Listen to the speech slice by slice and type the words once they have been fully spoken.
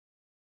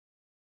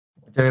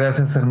Muchas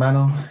gracias,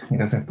 hermano.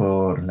 Gracias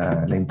por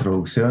la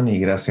introducción y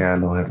gracias a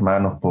los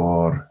hermanos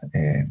por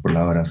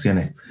las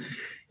oraciones.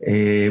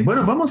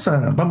 Bueno, vamos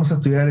a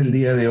estudiar el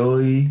día de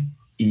hoy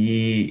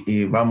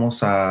y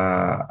vamos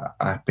a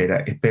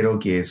esperar. Espero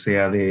que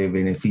sea de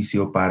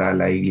beneficio para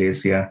la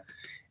iglesia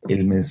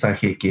el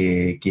mensaje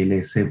que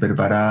les he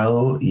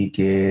preparado y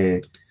que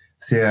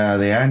sea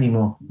de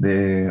ánimo,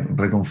 de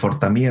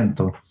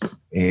reconfortamiento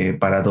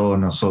para todos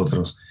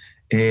nosotros.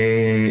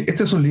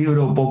 Este es un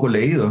libro poco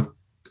leído,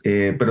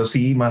 pero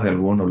sí más de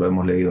algunos lo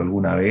hemos leído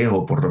alguna vez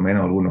o por lo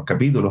menos algunos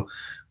capítulos.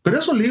 Pero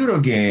es un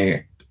libro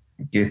que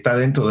está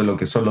dentro de lo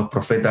que son los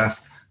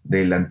profetas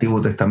del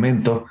Antiguo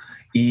Testamento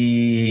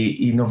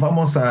y nos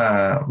vamos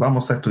a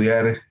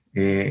estudiar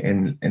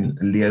en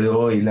el día de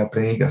hoy. La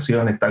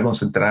predicación está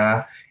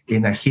concentrada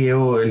en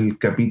Hageo, el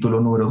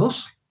capítulo número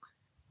 2.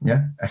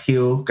 ¿Ya?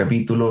 Hageo,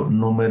 capítulo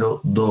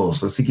número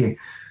 2. Así que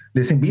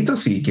les invito,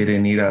 si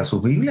quieren ir a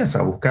sus Biblias,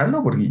 a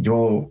buscarlo, porque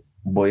yo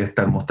voy a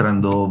estar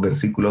mostrando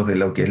versículos de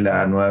lo que es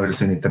la nueva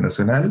versión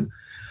internacional.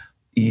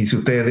 Y si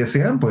ustedes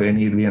desean, pueden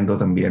ir viendo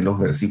también los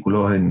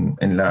versículos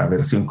en la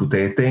versión que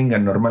ustedes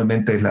tengan.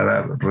 Normalmente es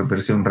la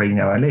versión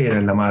Reina Valera,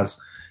 es la más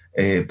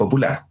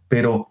popular,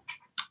 pero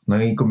no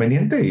hay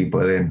inconveniente y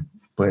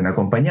pueden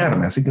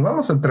acompañarme. Así que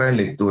vamos a entrar en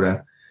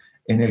lectura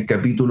en el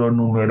capítulo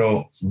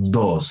número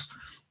 2.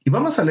 Y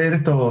vamos a leer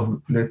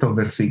estos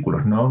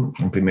versículos, ¿no?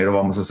 Primero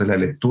vamos a hacer la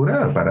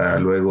lectura para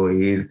luego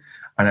ir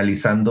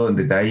analizando en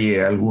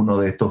detalle alguno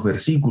de estos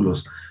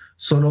versículos.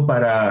 Solo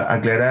para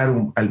aclarar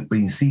al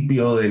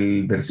principio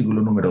del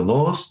versículo número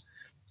 2,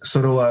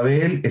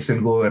 Zorobabel es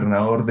el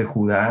gobernador de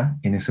Judá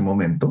en ese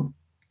momento.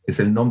 Es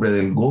el nombre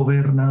del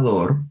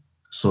gobernador,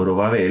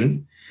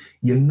 Zorobabel,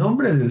 y el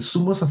nombre del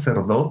sumo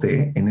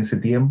sacerdote en ese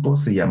tiempo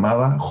se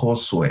llamaba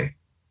Josué.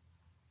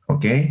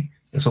 ¿Ok?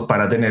 Eso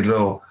para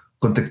tenerlo,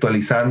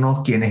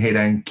 contextualizarnos quiénes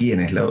eran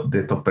quiénes de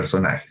estos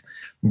personajes.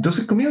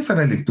 Entonces comienza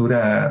la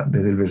lectura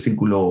desde el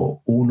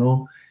versículo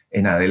 1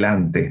 en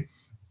adelante.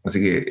 Así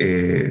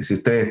que si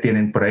ustedes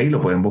tienen por ahí,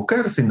 lo pueden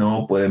buscar, si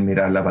no, pueden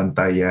mirar la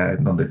pantalla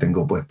donde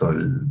tengo puesto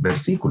el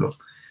versículo.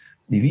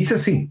 Y dice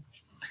así: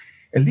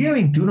 el día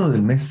 21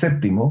 del mes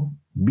séptimo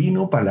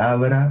vino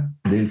palabra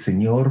del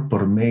Señor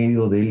por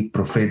medio del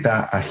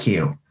profeta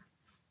Hageo,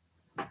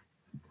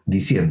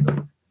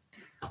 diciendo: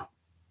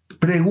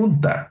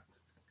 pregunta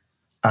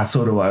a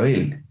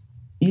Zorobabel,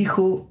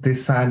 hijo de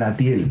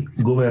Salatiel,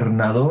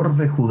 gobernador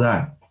de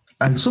Judá,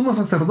 al sumo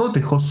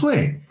sacerdote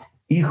Josué,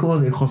 hijo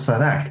de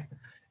Josadac,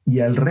 y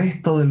al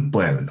resto del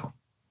pueblo.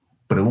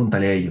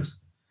 Pregúntale a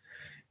ellos: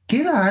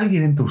 ¿queda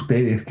alguien entre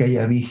ustedes que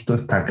haya visto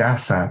esta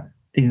casa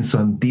en su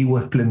antiguo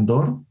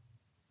esplendor?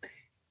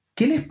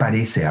 ¿Qué les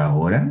parece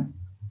ahora?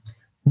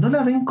 ¿No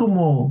la ven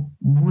como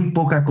muy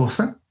poca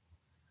cosa?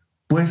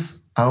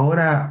 Pues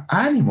ahora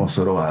ánimo,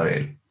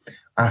 Zorobabel,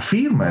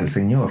 afirma el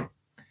Señor.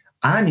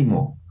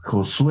 Ánimo,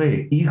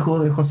 Josué, hijo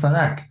de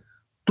Josadac,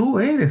 tú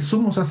eres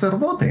sumo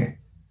sacerdote.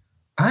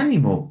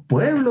 Ánimo,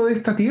 pueblo de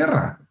esta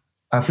tierra,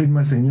 afirma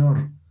el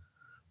Señor.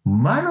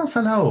 Manos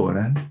a la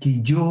obra,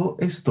 que yo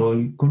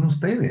estoy con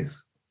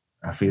ustedes,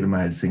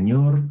 afirma el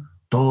Señor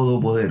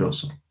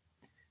Todopoderoso.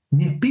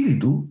 Mi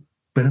espíritu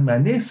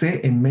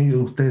permanece en medio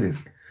de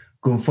ustedes,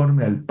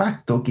 conforme al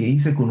pacto que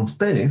hice con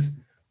ustedes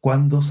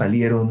cuando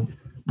salieron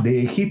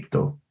de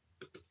Egipto.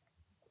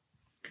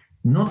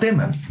 No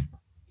teman,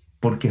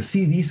 porque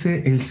así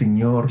dice el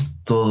Señor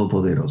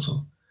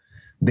Todopoderoso.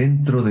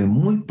 Dentro de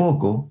muy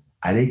poco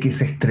haré que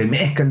se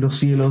estremezcan los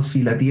cielos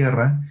y la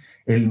tierra,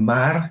 el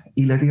mar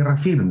y la tierra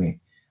firme.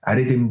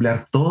 Haré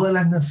temblar todas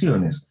las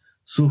naciones.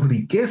 Sus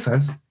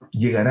riquezas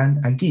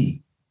llegarán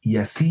aquí, y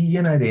así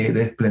llenaré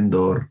de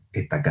esplendor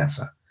esta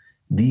casa,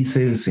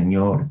 dice el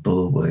Señor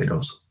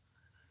Todopoderoso.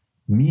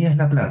 Mía es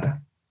la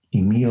plata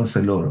y mío es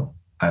el oro,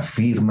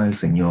 afirma el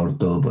Señor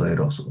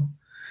Todopoderoso.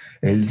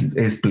 El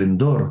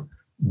esplendor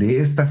de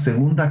esta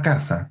segunda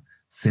casa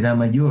será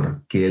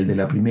mayor que el de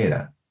la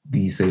primera,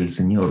 dice el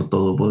Señor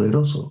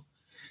Todopoderoso.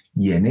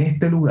 Y en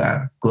este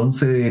lugar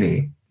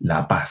concederé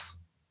la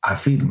paz,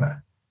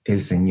 afirma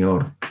el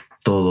Señor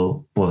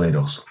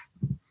Todopoderoso.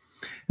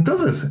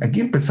 Entonces,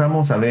 aquí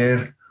empezamos a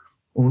ver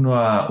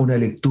una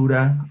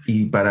lectura,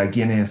 y para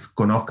quienes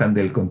conozcan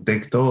del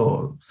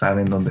contexto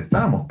saben dónde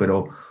estamos,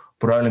 pero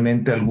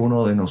probablemente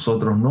algunos de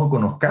nosotros no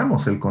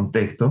conozcamos el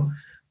contexto,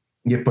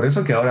 y es por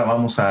eso que ahora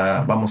vamos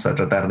a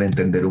tratar de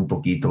entender un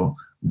poquito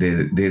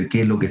de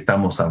qué es lo que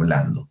estamos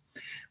hablando.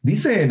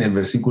 Dice en el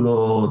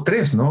versículo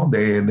 3, ¿no?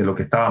 De lo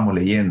que estábamos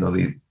leyendo,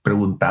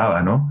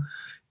 preguntaba, ¿no?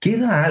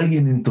 ¿Queda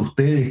alguien entre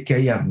ustedes que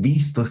haya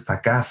visto esta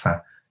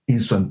casa en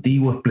su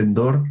antiguo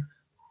esplendor?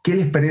 ¿Qué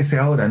les parece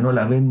ahora? ¿No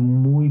la ven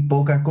muy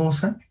poca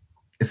cosa?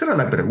 Esa era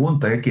la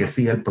pregunta que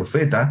hacía el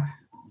profeta.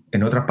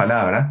 En otras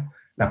palabras,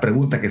 la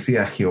pregunta que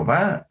hacía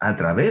Jehová a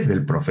través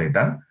del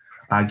profeta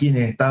a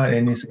quienes estaban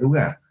en ese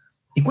lugar.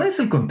 ¿Y cuál es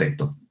el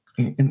contexto?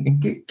 ¿En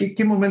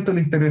qué momento de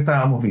la historia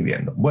estábamos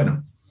viviendo?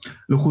 Bueno,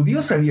 los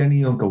judíos se habían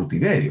ido en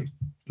cautiverio.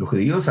 Los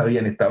judíos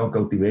habían estado en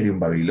cautiverio en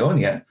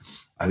Babilonia,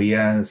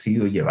 habían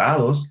sido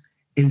llevados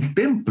el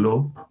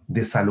templo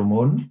de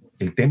Salomón,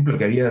 el templo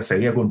que se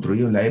había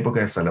construido en la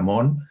época de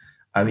Salomón,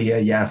 había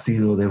ya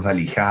sido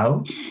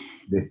desvalijado,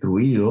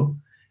 destruido.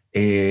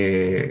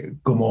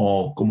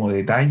 Como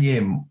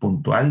detalle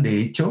puntual,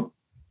 de hecho,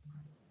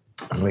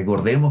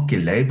 recordemos que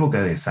en la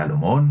época de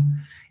Salomón,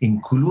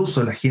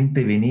 incluso la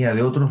gente venía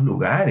de otros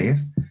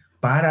lugares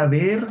para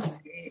ver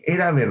si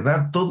era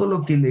verdad todo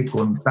lo que le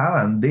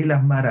contaban de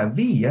las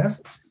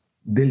maravillas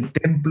del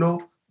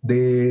templo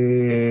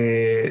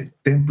de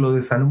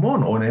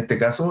Salomón, o en este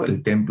caso,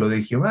 el templo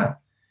de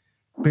Jehová.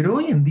 Pero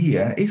hoy en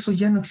día eso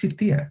ya no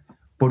existía.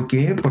 ¿Por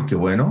qué? Porque,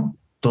 bueno,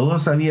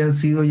 todos habían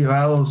sido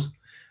llevados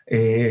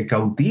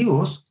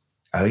cautivos,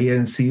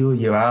 habían sido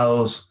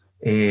llevados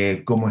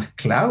como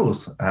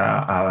esclavos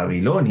a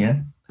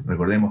Babilonia.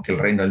 Recordemos que el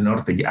reino del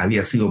norte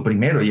había sido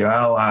primero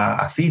llevado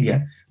a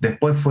Siria,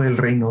 después fue el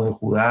reino de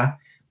Judá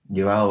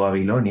llevado a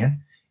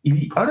Babilonia,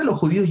 y ahora los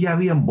judíos ya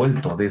habían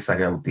vuelto de esa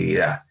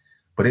cautividad.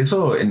 Por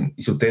eso,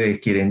 si ustedes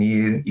quieren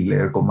ir y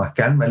leer con más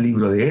calma el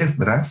libro de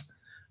Esdras,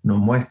 nos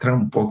muestra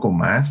un poco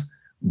más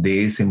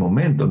de ese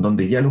momento, en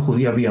donde ya los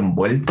judíos habían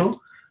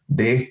vuelto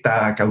de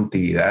esta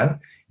cautividad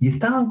y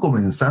estaban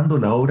comenzando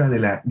la obra de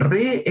la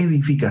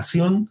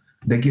reedificación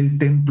de aquel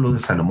templo de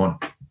Salomón.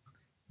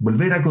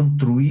 Volver a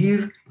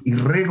construir y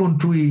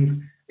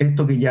reconstruir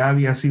esto que ya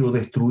había sido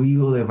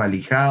destruido,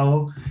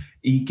 desvalijado,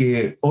 y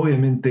que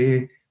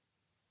obviamente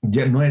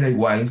ya no era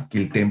igual que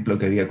el templo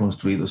que había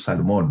construido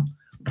Salomón.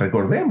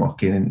 Recordemos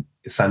que en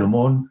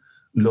Salomón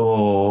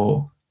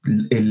la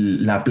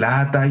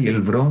plata y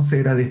el bronce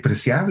era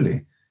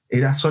despreciable.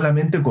 Era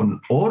solamente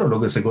con oro lo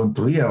que se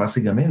construía,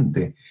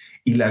 básicamente.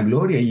 Y la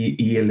gloria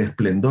y el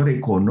esplendor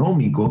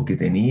económico que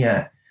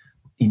tenía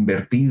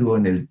invertido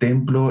en el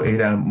templo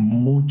era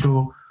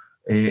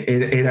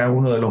era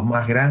uno de los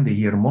más grandes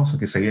y hermosos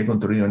que se había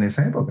construido en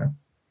esa época.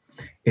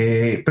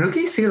 Pero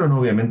 ¿qué hicieron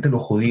obviamente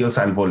los judíos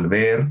al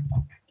volver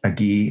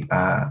aquí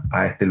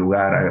a este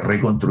lugar, a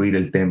reconstruir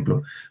el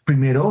templo?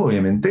 Primero,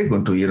 obviamente,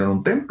 construyeron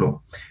un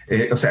templo,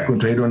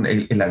 construyeron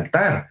el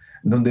altar,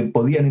 donde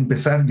podían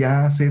empezar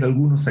ya a hacer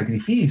algunos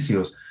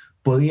sacrificios,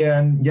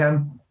 podían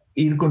ya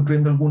ir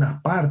construyendo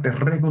algunas partes,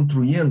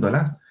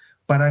 reconstruyéndolas,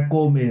 para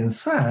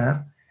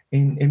comenzar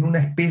en una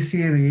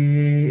especie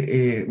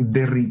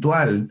de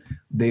ritual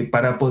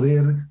para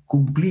poder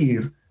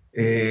cumplir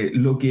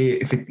lo que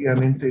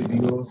efectivamente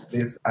Dios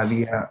les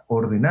había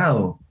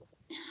ordenado.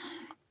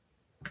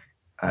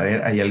 A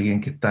ver, hay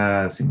alguien que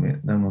está, si me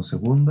dan un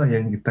segundo, hay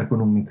alguien que está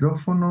con un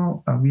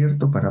micrófono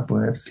abierto para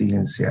poder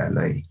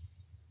silenciarlo ahí.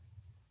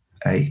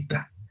 Ahí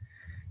está.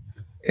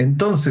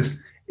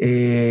 Entonces,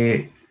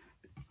 en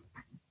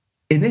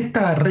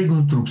esta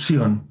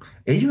reconstrucción,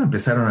 ellos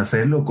empezaron a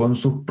hacerlo con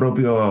sus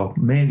propios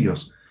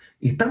medios.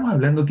 Y estamos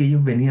hablando que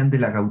ellos venían de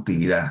la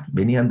cautividad,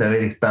 venían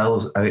de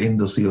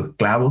habiendo sido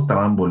esclavos,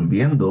 estaban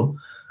volviendo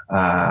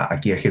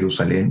aquí a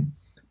Jerusalén.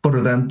 Por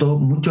lo tanto,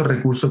 muchos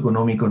recursos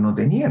económicos no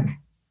tenían.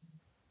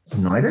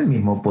 No era el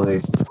mismo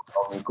poder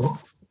económico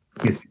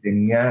que se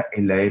tenía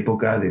en la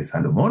época de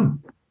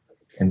Salomón.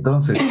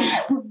 Entonces,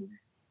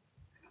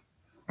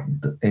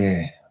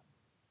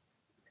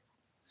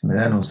 si me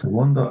dan un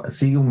segundo,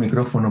 sigue un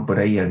micrófono por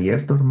ahí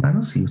abierto,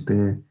 hermanos, si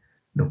ustedes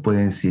los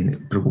pueden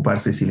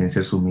preocuparse y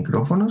silenciar sus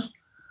micrófonos.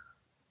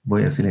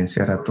 Voy a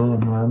silenciar a todos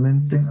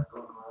nuevamente.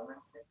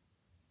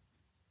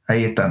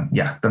 Ahí están,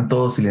 ya, están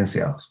todos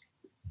silenciados.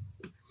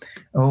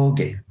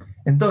 Ok,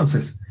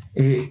 entonces,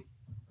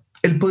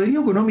 el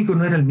poderío económico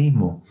no era el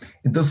mismo.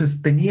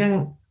 Entonces,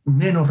 tenían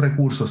menos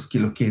recursos que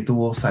los que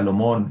tuvo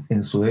Salomón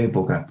en su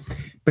época.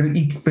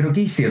 Pero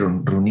 ¿qué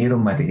hicieron?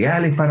 Reunieron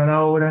materiales para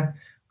la obra,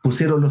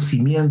 pusieron los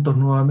cimientos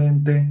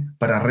nuevamente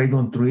para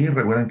reconstruir.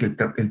 Recuerden que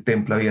el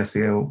templo había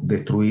sido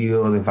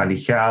destruido,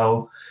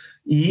 desvalijado.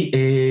 ¿Y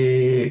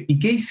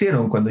qué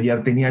hicieron cuando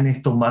ya tenían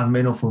esto más o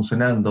menos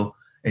funcionando?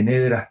 En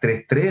Esdras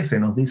 3:13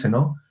 nos dice,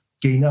 ¿no?,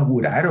 que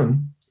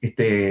inauguraron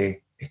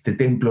este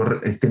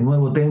templo, este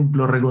nuevo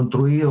templo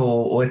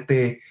reconstruido,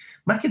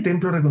 más que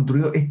templo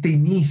reconstruido, este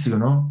inicio,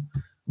 ¿no?,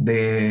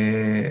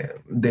 de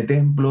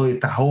templo, de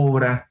estas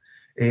obras,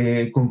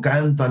 con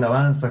canto,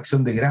 alabanza,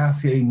 acción de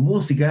gracia y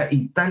música,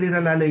 y tal era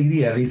la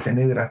alegría, dice en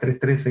Esdras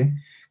 3:13,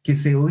 que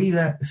se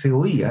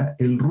oía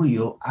el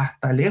ruido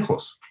hasta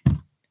lejos.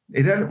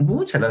 Era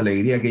mucha la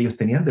alegría que ellos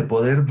tenían de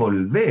poder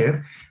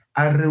volver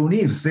a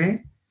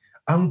reunirse,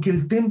 aunque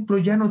el templo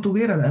ya no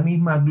tuviera la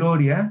misma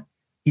gloria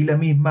y la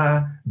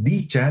misma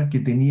dicha que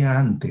tenía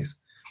antes.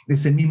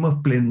 Ese mismo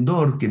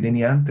esplendor que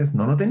tenía antes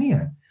no lo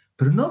tenía.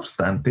 Pero no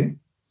obstante,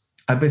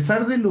 a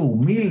pesar de lo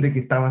humilde que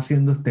estaba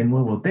haciendo este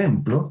nuevo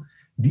templo,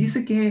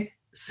 dice que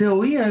se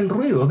oía el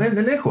ruido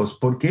desde lejos.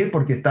 ¿Por qué?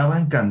 Porque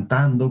estaban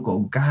cantando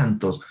con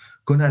cantos,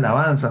 con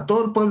alabanzas.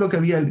 Todo el pueblo que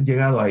había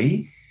llegado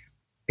ahí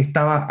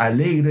estaba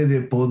alegre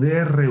de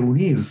poder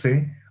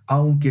reunirse,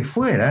 aunque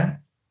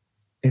fuera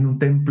en un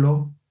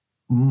templo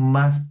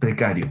más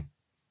precario,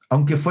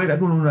 aunque fuera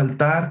con un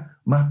altar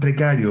más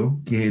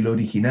precario que el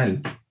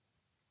original.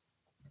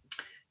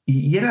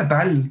 Y era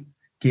tal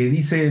que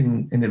dice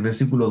en el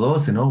versículo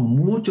 12, ¿no?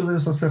 Muchos de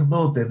los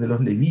sacerdotes, de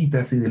los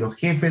levitas y de los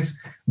jefes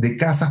de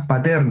casas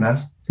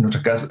paternas, en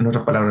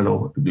otras palabras,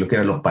 lo que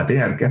eran los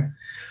patriarcas,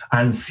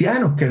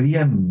 ancianos que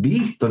habían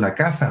visto la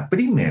casa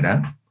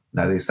primera,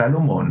 la de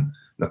Salomón,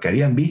 los que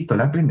habían visto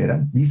la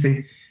primera,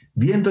 dice,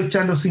 viendo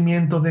echar los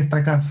cimientos de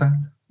esta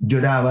casa,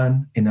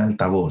 lloraban en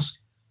alta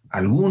voz.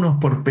 Algunos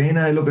por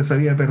pena de lo que se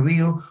había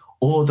perdido,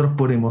 otros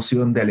por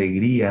emoción de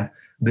alegría,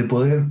 de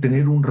poder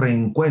tener un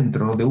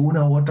reencuentro de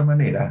una u otra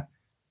manera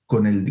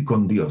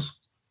con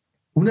Dios.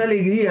 Una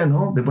alegría,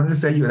 ¿no? De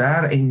ponerse a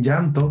llorar en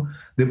llanto,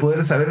 de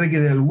poder saber de que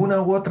de alguna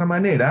u otra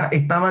manera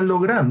estaban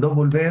logrando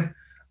volver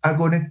a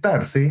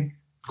conectarse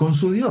con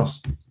su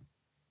Dios.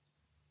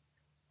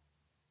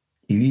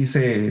 Y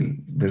dice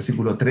el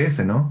versículo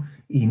 13, ¿no?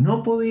 Y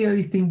no podía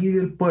distinguir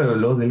el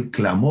pueblo del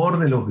clamor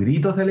de los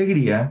gritos de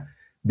alegría,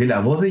 de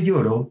la voz de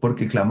lloro,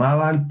 porque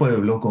clamaba al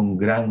pueblo con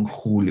gran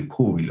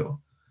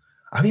júbilo.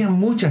 Había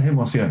muchas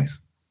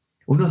emociones.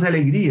 Unos de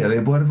alegría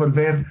de poder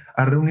volver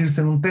a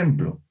reunirse en un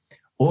templo,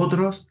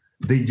 otros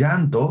de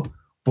llanto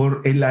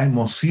por la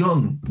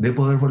emoción de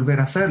poder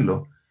volver a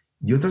hacerlo,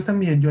 y otros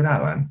también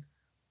lloraban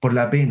por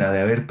la pena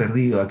de haber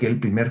perdido aquel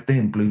primer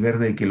templo y ver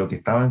de que lo que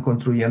estaban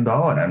construyendo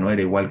ahora no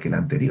era igual que el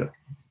anterior.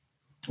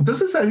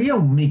 Entonces había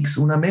un mix,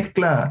 una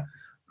mezcla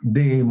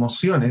de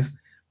emociones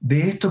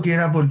de esto que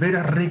era volver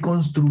a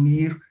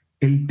reconstruir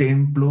el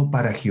templo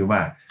para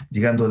Jehová,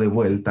 llegando de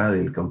vuelta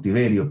del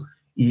cautiverio.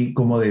 Y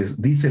como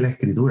dice la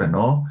escritura,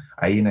 ¿no?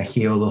 Ahí en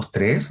Hageo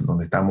 2:3,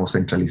 donde estamos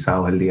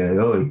centralizados el día de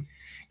hoy,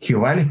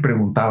 Jehová les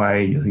preguntaba a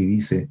ellos y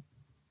dice,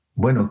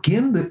 bueno,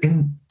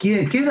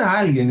 ¿queda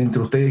alguien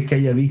entre ustedes que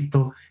haya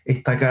visto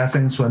esta casa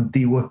en su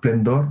antiguo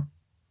esplendor?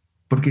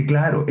 Porque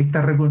claro,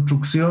 esta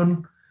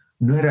reconstrucción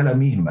no era la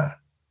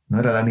misma, no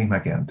era la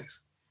misma que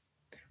antes.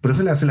 Por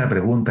eso le hace la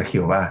pregunta a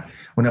Jehová,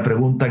 una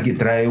pregunta que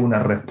trae una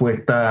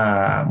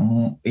respuesta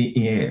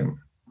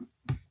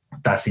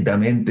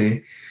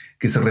tácitamente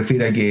que se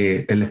refiere a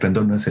que el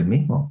esplendor no es el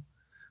mismo.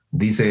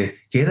 Dice,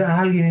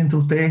 ¿queda alguien entre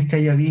ustedes que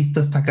haya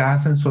visto esta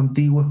casa en su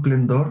antiguo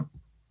esplendor?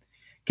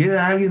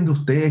 ¿Queda alguien de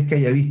ustedes que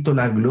haya visto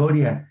la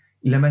gloria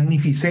y la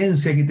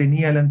magnificencia que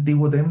tenía el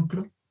antiguo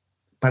templo?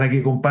 Para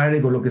que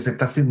compare con lo que se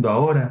está haciendo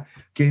ahora,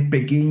 que es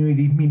pequeño y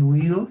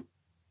disminuido.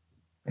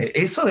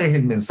 Eso es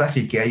el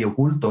mensaje que hay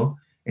oculto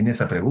en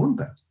esa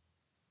pregunta.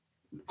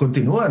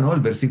 Continúa, ¿no? El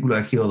versículo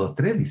de Hageo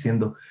 2:3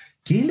 diciendo,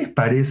 ¿qué les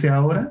parece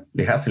ahora?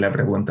 Les hace la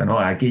pregunta, ¿no?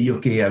 A aquellos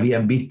que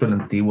habían visto el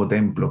antiguo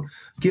templo.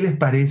 ¿Qué les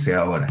parece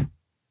ahora?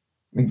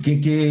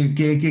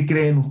 ¿Qué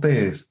creen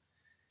ustedes?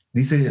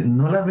 Dice,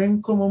 ¿no la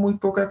ven como muy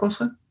poca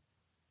cosa?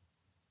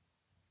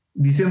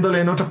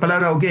 Diciéndole en otras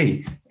palabras, ok,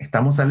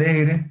 estamos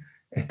alegres,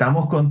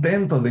 estamos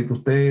contentos de que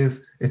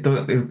ustedes,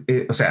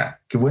 o sea,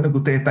 qué bueno que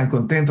ustedes están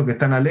contentos, que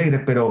están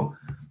alegres, pero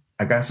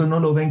 ¿acaso no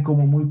lo ven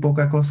como muy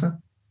poca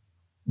cosa?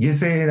 Y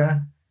ese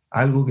era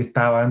algo que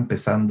estaba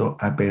empezando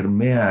a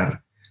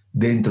permear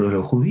dentro de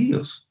los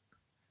judíos.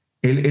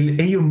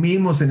 Ellos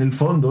mismos en el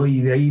fondo,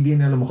 y de ahí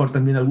vienen a lo mejor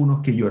también algunos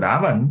que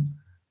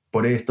lloraban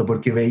por esto,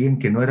 porque veían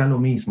que no era lo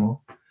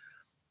mismo,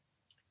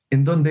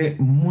 en donde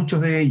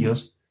muchos de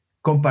ellos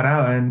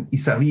comparaban y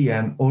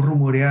sabían o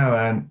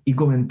rumoreaban y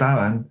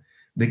comentaban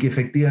de que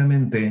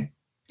efectivamente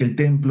el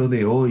templo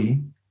de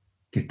hoy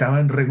que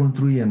estaban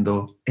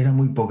reconstruyendo era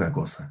muy poca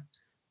cosa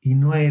y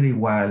no era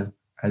igual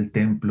al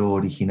templo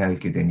original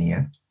que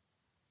tenían.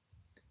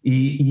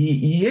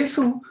 Y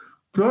eso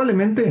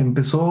probablemente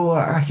empezó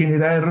a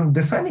generar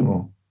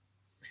desánimo,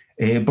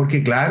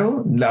 porque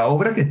claro, la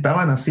obra que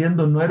estaban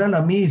haciendo no era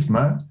la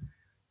misma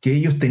que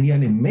ellos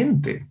tenían en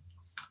mente.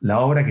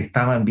 La obra que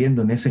estaban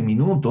viendo en ese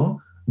minuto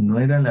no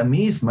era la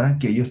misma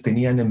que ellos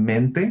tenían en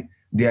mente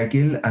de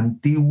aquel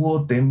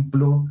antiguo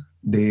templo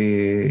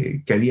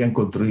que habían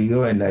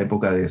construido en la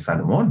época de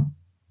Salomón.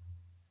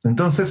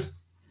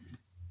 Entonces,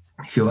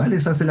 Jehová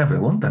les hace la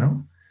pregunta,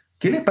 ¿no?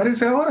 ¿Qué les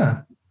parece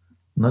ahora?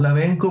 ¿No la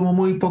ven como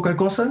muy poca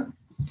cosa?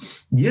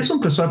 Y eso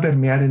empezó a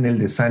permear en el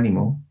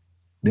desánimo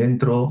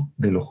dentro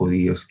de los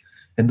judíos,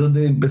 en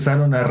donde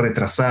empezaron a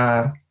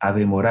retrasar, a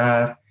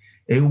demorar.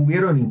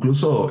 Hubieron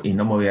incluso, y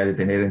no me voy a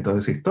detener en toda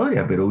esa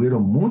historia, pero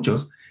hubieron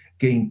muchos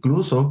que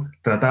incluso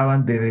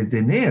trataban de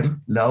detener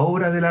la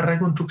obra de la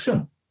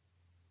reconstrucción.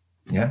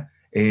 ¿Ya?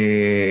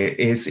 Eso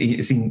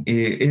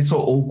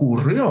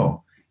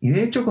ocurrió. Y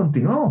de hecho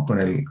continuamos con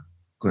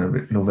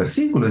los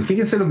versículos. Y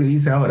fíjense lo que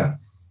dice ahora,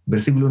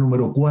 versículo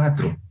número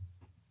 4,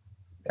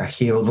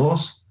 Hageo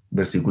 2,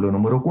 versículo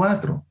número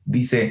 4.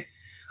 Dice,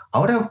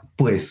 ahora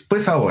pues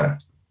ahora,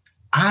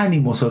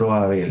 ánimo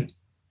Zorobabel.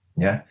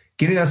 ¿Ya?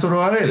 ¿Quién era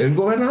Zorobabel? El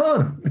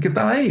gobernador, el que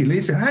estaba ahí. Le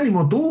dice,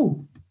 ánimo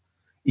tú.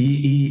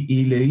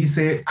 Y le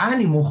dice,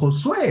 ánimo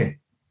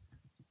Josué,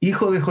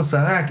 hijo de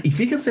Josadac. Y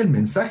fíjense el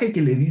mensaje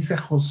que le dice a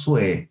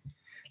Josué.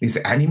 Le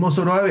dice, ánimo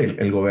Zorobabel,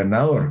 el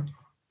gobernador.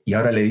 Y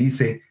ahora le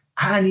dice,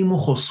 ánimo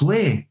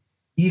Josué,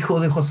 hijo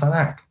de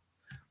Josadac.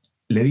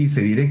 Le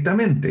dice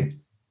directamente,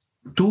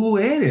 tú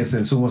eres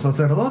el sumo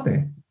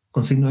sacerdote,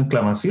 con signo de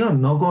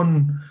exclamación,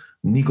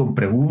 ni con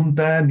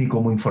pregunta, ni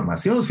como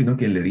información, sino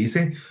que le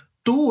dice,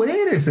 tú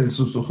eres el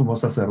sumo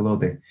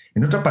sacerdote.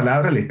 En otras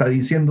palabras, le está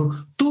diciendo,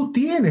 tú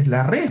tienes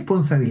la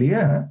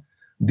responsabilidad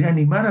de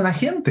animar a la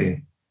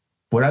gente.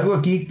 Por algo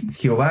aquí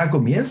Jehová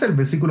comienza el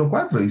versículo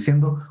 4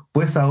 diciendo,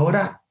 pues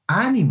ahora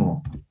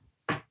ánimo,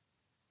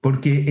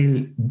 porque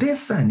el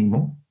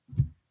desánimo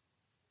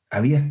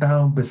había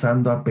estado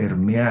empezando a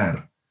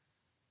permear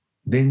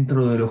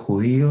dentro de los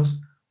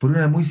judíos por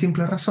una muy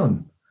simple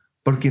razón,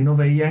 porque no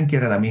veían que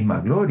era la misma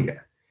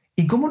gloria.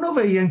 Y como no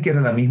veían que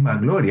era la misma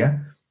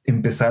gloria,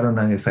 empezaron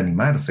a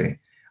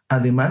desanimarse.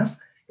 Además,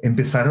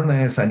 empezaron a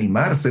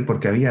desanimarse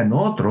porque habían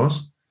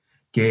otros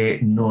que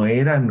no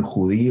eran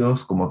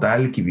judíos como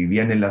tal, que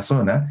vivían en la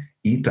zona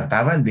y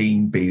trataban de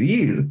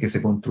impedir que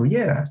se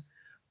construyera.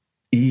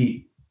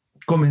 Y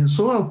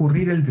comenzó a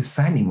ocurrir el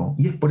desánimo.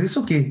 Y es por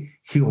eso que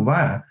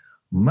Jehová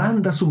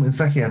manda su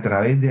mensaje a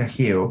través de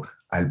Hageo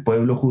al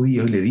pueblo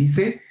judío y le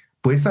dice,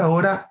 pues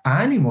ahora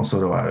ánimo,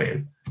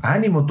 Zorobabel,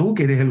 ánimo tú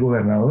que eres el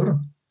gobernador.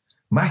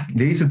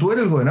 Le dice, tú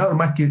eres el gobernador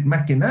más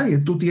que nadie,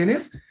 tú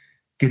tienes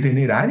que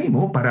tener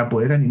ánimo para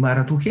poder animar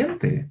a tu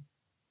gente.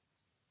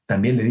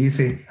 También le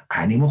dice,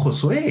 ánimo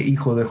Josué,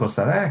 hijo de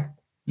Josadac.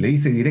 Le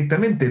dice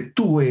directamente,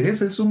 tú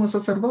eres el sumo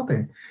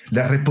sacerdote.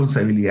 La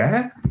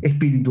responsabilidad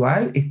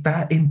espiritual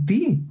está en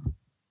ti.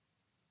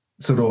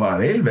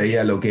 Zorobabel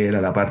veía lo que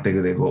era la parte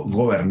de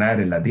gobernar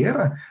en la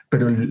tierra,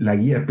 pero la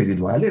guía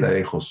espiritual era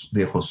de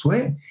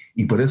Josué.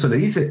 Y por eso le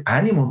dice,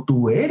 ánimo,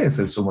 tú eres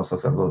el sumo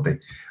sacerdote.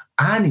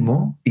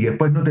 Ánimo, y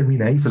después no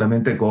termina ahí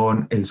solamente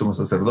con el sumo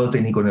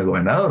sacerdote ni con el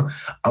gobernador.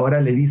 Ahora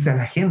le dice a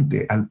la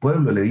gente, al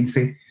pueblo, le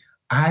dice,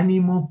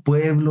 ánimo,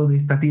 pueblo de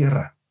esta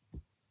tierra.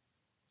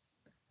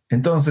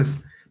 Entonces,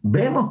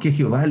 vemos que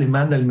Jehová le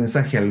manda el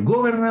mensaje al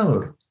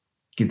gobernador,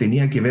 que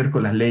tenía que ver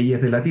con las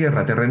leyes de la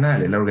tierra,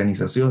 terrenales, la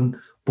organización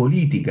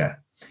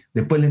política.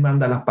 Después le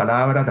manda las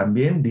palabras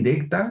también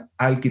directas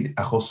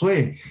a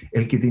Josué,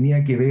 el que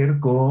tenía que ver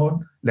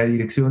con la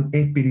dirección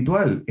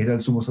espiritual, era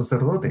el sumo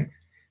sacerdote.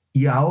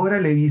 Y ahora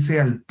le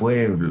dice al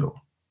pueblo,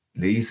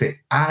 le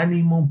dice,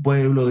 ánimo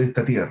pueblo de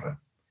esta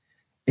tierra.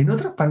 En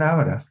otras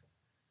palabras,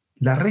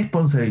 la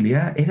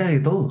responsabilidad era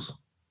de todos.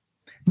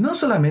 No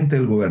solamente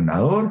del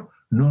gobernador,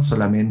 no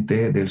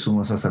solamente del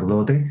sumo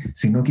sacerdote,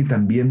 sino que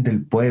también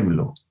del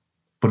pueblo.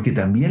 Porque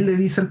también le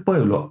dice al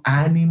pueblo,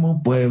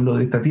 ánimo pueblo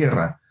de esta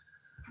tierra,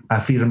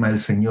 afirma el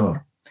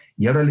Señor.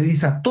 Y ahora le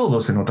dice a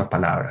todos, en otras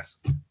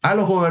palabras, a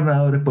los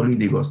gobernadores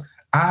políticos,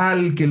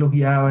 al que los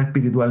guiaba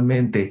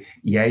espiritualmente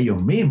y a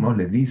ellos mismos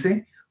les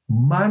dice,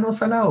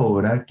 manos a la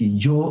obra que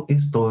yo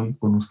estoy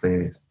con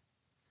ustedes.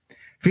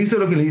 Fíjense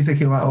lo que le dice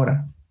Jehová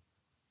ahora.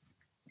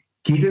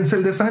 Quítense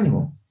el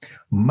desánimo.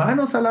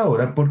 Manos a la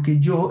obra porque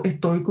yo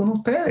estoy con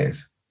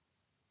ustedes.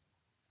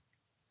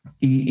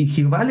 Y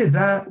Jehová les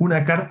da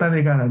una carta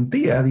de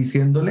garantía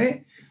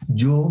diciéndole,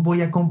 yo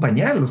voy a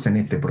acompañarlos en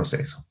este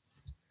proceso.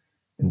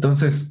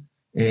 Entonces,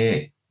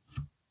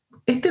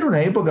 esta era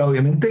una época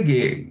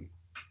obviamente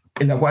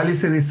en la cual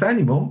ese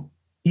desánimo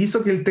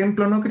hizo que el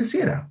templo no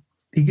creciera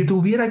y que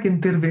tuviera que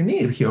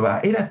intervenir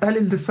Jehová. Era tal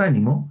el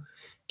desánimo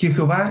que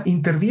Jehová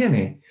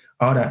interviene.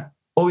 Ahora,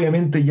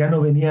 obviamente ya no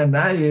venía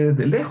nadie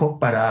desde lejos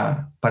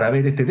para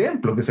ver este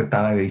templo que se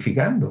estaba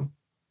edificando.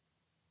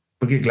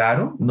 Porque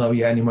claro, no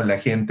había ánimo en la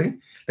gente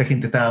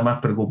estaba más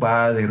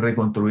preocupada de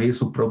reconstruir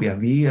sus propias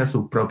vidas,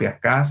 sus propias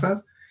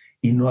casas,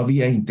 y no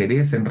había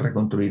interés en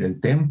reconstruir el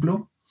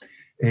templo.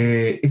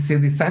 Ese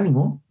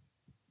desánimo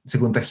se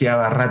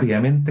contagiaba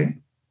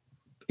rápidamente,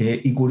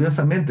 y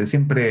curiosamente,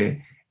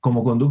 siempre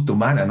como conducta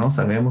humana, ¿no?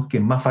 Sabemos que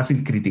es más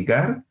fácil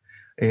criticar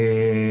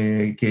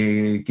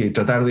que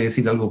tratar de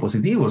decir algo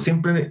positivo.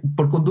 Siempre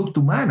por conducta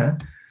humana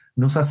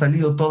nos ha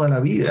salido toda la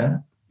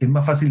vida, es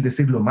más fácil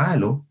decir lo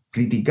malo,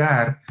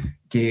 criticar,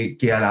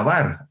 que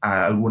alabar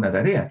a alguna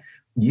tarea.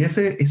 Y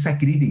esa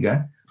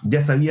crítica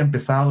ya se había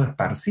empezado a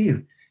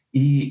esparcir.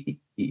 Y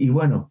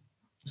bueno,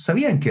 se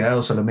habían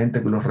quedado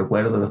solamente con los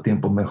recuerdos de los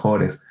tiempos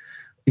mejores.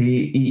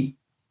 Y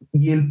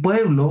el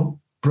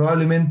pueblo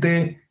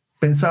probablemente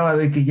pensaba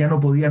de que ya no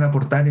podían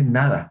aportar en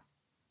nada,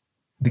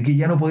 de que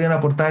ya no podían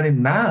aportar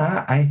en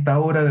nada a esta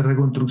obra de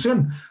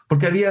reconstrucción,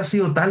 porque había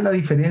sido tal la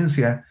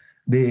diferencia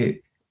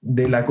de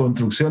la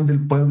construcción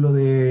del pueblo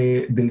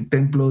del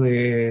templo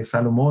de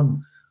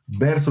Salomón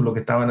versus lo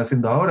que estaban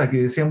haciendo ahora,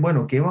 que decían,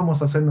 bueno, ¿qué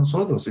vamos a hacer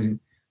nosotros si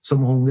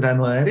somos un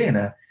grano de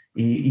arena?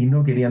 Y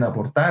no querían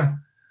aportar.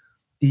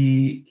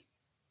 Y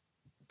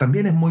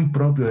también es muy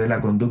propio de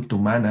la conducta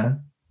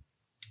humana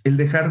el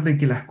dejar de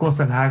que las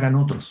cosas las hagan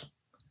otros,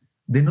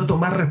 de no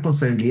tomar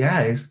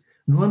responsabilidades,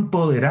 no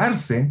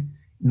empoderarse,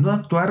 no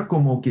actuar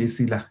como que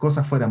si las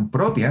cosas fueran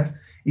propias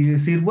y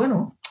decir,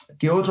 bueno,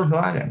 que otros lo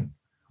hagan,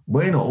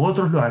 bueno,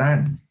 otros lo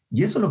harán.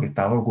 Y eso es lo que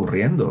estaba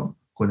ocurriendo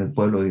con el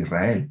pueblo de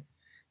Israel.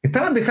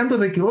 Estaban dejando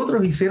de que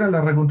otros hicieran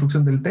la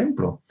reconstrucción del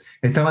templo,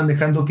 estaban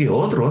dejando que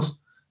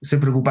otros se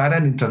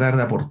preocuparan en tratar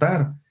de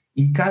aportar,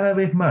 y cada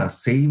vez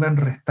más se iban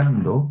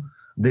restando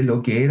de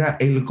lo que era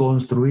el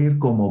construir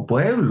como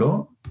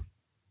pueblo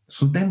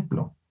su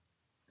templo.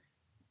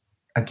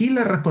 Aquí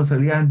la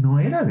responsabilidad no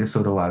era de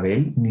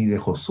Zorobabel ni de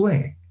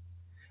Josué,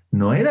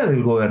 no era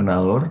del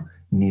gobernador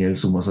ni del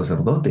sumo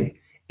sacerdote,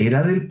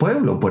 era del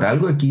pueblo. Por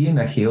algo aquí en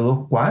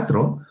Hageo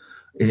 2:4,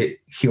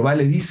 Jehová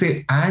le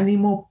dice,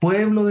 ánimo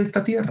pueblo de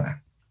esta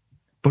tierra,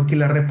 porque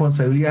la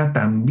responsabilidad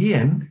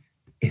también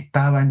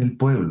estaba en el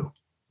pueblo.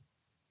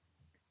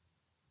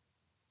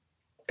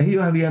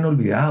 Ellos habían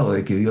olvidado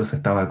de que Dios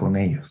estaba con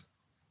ellos.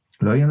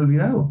 Lo habían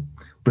olvidado.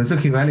 Por eso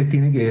Jehová les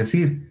tiene que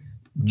decir,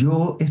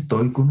 yo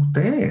estoy con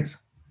ustedes.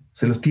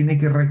 Se los tiene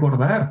que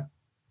recordar.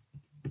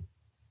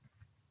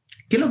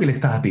 ¿Qué es lo que le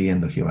estaba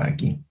pidiendo Jehová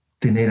aquí?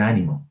 Tener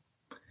ánimo.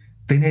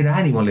 Tener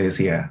ánimo, le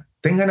decía.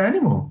 Tengan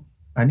ánimo.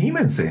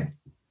 Anímense.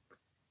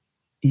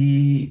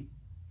 Y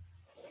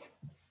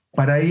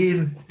para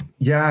ir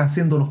ya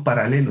haciendo los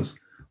paralelos,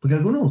 porque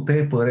algunos de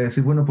ustedes podrán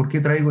decir, bueno, ¿por qué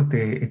traigo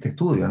este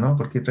estudio, ¿no?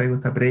 ¿Por qué traigo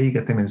esta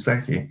prédica, este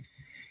mensaje?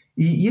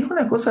 Y es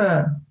una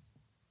cosa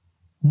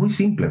muy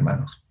simple,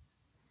 hermanos.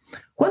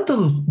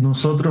 ¿Cuántos de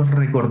nosotros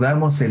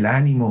recordamos el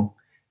ánimo,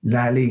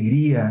 la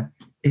alegría,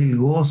 el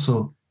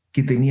gozo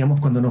que teníamos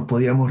cuando nos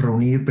podíamos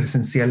reunir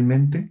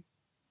presencialmente?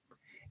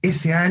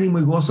 Ese ánimo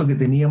y gozo que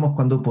teníamos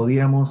cuando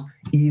podíamos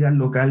ir al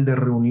local de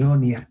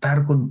reunión y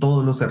estar con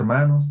todos los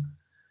hermanos.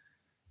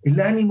 El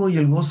ánimo y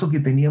el gozo que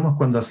teníamos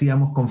cuando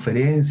hacíamos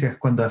conferencias,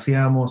 cuando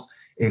hacíamos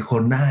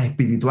jornadas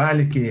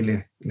espirituales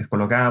que les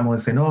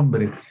colocábamos ese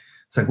nombre.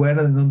 ¿Se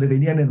acuerdan? Donde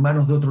venían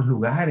hermanos de otros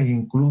lugares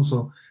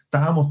incluso.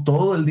 Estábamos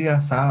todo el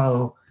día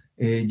sábado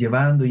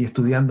llevando y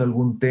estudiando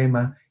algún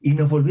tema y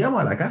nos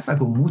volvíamos a la casa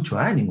con mucho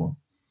ánimo,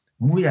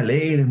 muy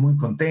alegres, muy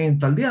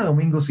contentos. Al día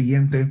domingo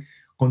siguiente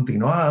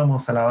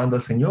continuábamos alabando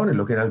al Señor en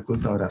lo que era el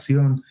culto de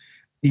oración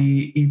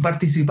y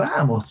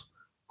participábamos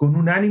con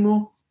un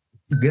ánimo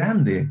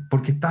grande,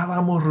 porque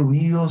estábamos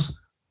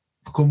reunidos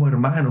como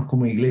hermanos,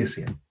 como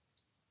iglesia.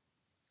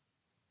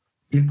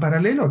 Y el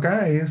paralelo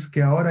acá es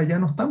que ahora ya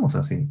no estamos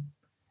así.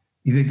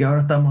 Y de que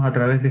ahora estamos a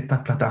través de estas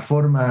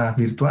plataformas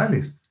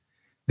virtuales,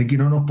 de que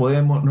no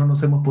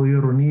nos hemos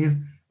podido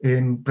reunir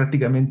en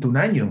prácticamente un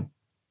año.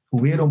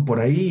 Hubieron por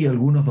ahí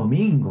algunos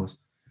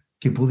domingos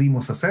que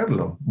pudimos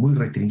hacerlo, muy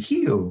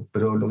restringido,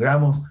 pero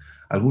logramos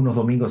algunos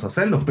domingos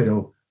hacerlos,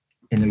 pero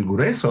en el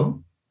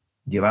grueso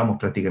llevamos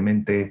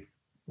prácticamente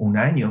un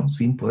año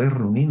sin poder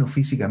reunirnos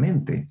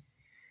físicamente.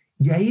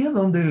 Y ahí es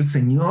donde el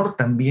Señor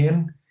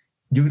también,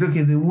 yo creo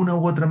que de una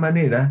u otra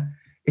manera,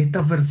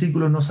 estos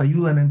versículos nos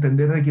ayudan a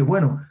entender de que,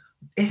 bueno,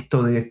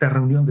 esto de esta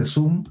reunión de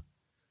Zoom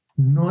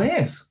no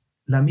es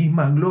la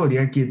misma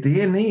gloria que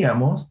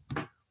teníamos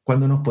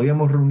cuando nos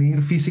podíamos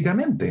reunir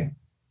físicamente.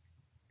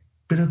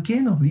 Pero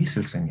 ¿qué nos dice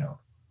el Señor?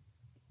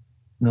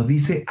 Nos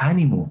dice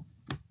ánimo.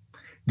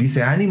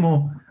 Dice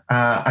ánimo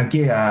a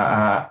qué?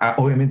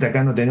 Obviamente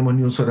acá no tenemos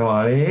ni un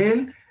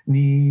Zorobabel,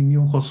 ni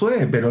un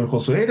Josué, pero el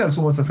Josué era el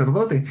sumo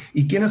sacerdote.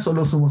 ¿Y quiénes son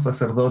los sumos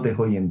sacerdotes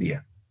hoy en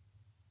día?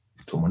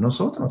 Somos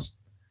nosotros.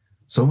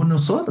 Somos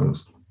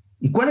nosotros.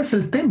 ¿Y cuál es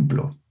el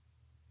templo?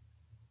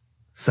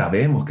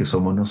 Sabemos que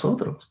somos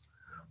nosotros.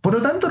 Por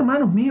lo tanto,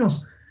 hermanos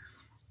míos,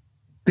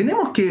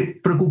 tenemos que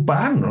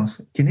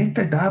preocuparnos que en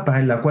esta etapa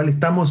en la cual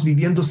estamos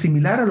viviendo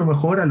similar a lo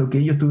mejor a lo que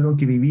ellos tuvieron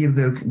que vivir,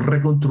 de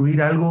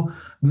reconstruir algo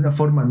de una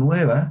forma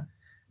nueva,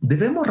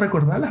 debemos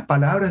recordar las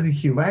palabras de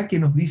Jehová que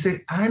nos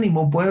dice,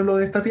 ánimo pueblo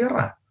de esta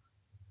tierra,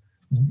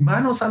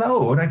 manos a la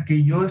obra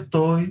que yo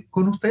estoy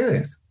con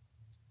ustedes.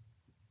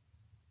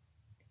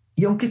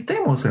 Y aunque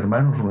estemos,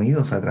 hermanos,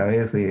 reunidos a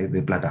través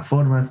de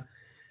plataformas,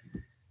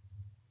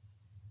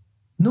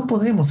 no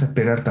podemos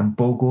esperar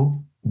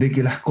tampoco de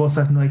que las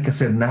cosas no hay que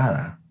hacer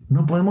nada.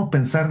 No podemos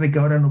pensar de que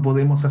ahora no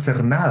podemos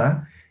hacer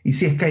nada y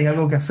si es que hay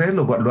algo que hacer,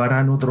 lo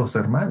harán otros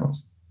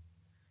hermanos.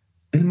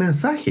 El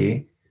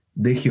mensaje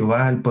de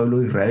Jehová al pueblo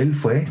de Israel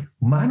fue,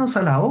 manos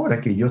a la obra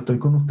que yo estoy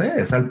con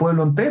ustedes, al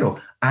pueblo entero,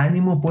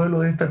 ánimo pueblo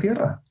de esta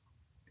tierra.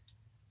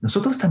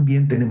 Nosotros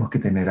también tenemos que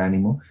tener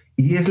ánimo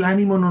y el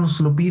ánimo nos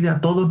lo pide a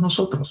todos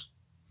nosotros.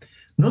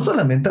 No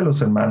solamente a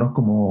los hermanos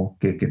como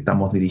que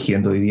estamos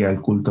dirigiendo hoy día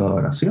el culto de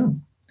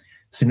adoración,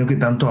 sino que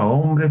tanto a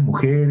hombres,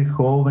 mujeres,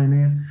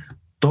 jóvenes,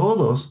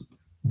 todos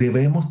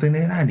debemos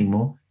tener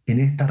ánimo en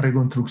esta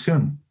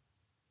reconstrucción.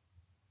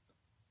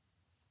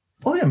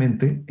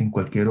 Obviamente, en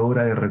cualquier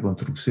obra de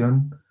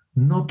reconstrucción,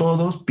 no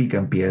todos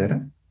pican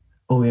piedra,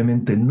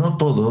 obviamente no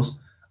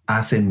todos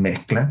hacen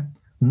mezcla,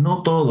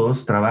 no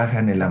todos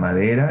trabajan en la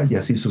madera y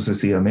así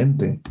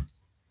sucesivamente.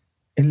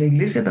 En la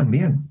iglesia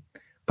también,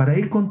 para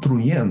ir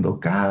construyendo,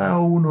 cada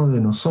uno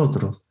de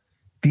nosotros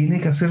tiene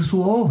que hacer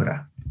su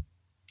obra.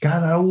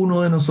 Cada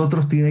uno de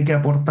nosotros tiene que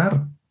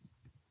aportar.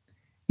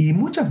 Y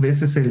muchas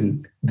veces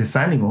el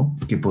desánimo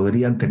que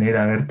podrían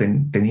haber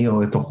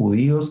tenido estos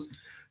judíos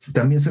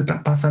también se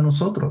traspasa a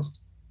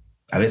nosotros.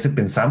 A veces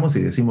pensamos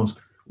y decimos,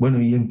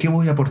 bueno, ¿y en qué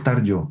voy a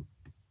aportar yo?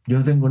 Yo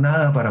no tengo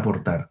nada para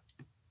aportar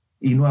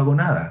y no hago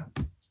nada.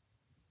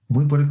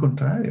 Muy por el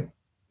contrario.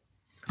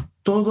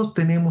 Todos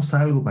tenemos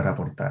algo para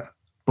aportar,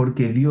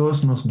 porque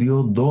Dios nos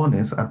dio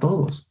dones a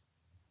todos.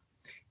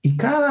 Y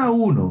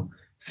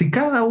si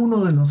cada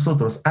uno de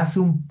nosotros hace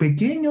un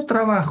pequeño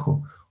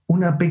trabajo,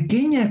 una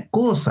pequeña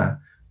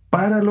cosa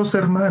para los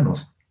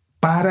hermanos,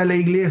 para la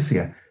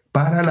iglesia,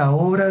 para la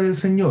obra del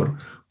Señor,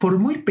 por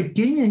muy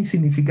pequeña e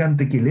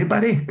insignificante que le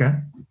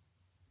parezca,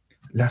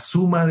 la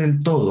suma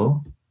del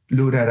todo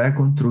logrará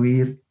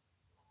construir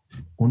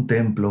un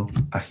templo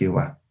a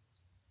Jehová.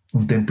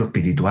 Un templo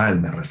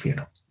espiritual, me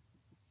refiero.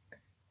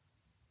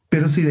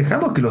 Pero si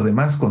dejamos que los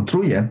demás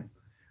construyan,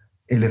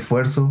 el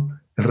esfuerzo,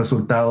 el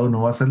resultado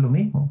no va a ser lo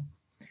mismo.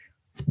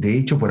 De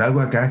hecho, por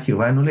algo acá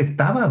Jehová no le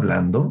estaba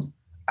hablando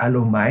a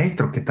los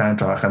maestros que estaban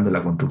trabajando en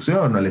la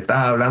construcción, no le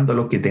estaba hablando a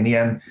los que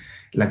tenían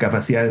la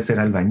capacidad de ser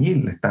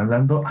albañil, le está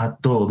hablando a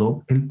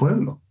todo el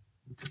pueblo.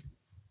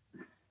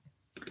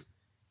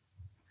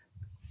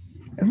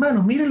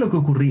 Hermanos, miren lo que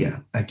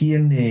ocurría aquí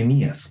en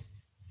Nehemías,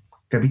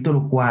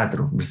 capítulo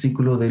 4,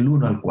 versículo del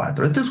 1 al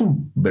 4. Este es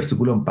un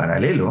versículo en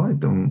paralelo,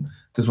 este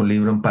es un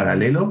libro en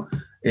paralelo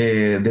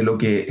de lo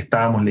que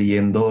estábamos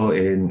leyendo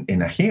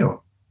en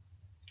Hageo.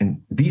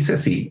 Dice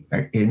así,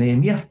 en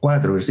Nehemías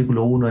 4,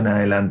 versículo 1 en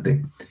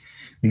adelante,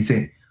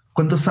 dice,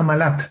 cuando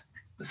Sanbalat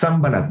se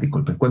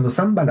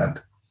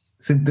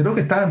enteró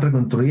que estaban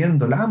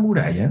reconstruyendo la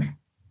muralla,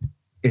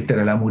 esta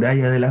era la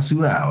muralla de la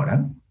ciudad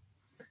ahora,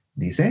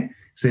 dice,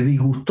 se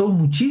disgustó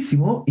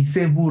muchísimo y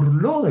se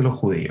burló de los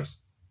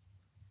judíos.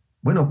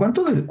 Bueno,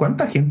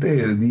 ¿cuánta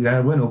gente dirá,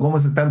 bueno, cómo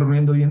se están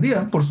reuniendo hoy en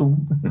día? Por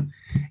Zoom.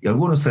 Y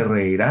algunos se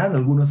reirán,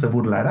 algunos se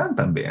burlarán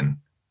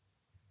también.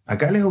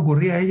 Acá les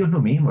ocurría a ellos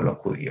lo mismo, a los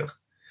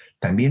judíos.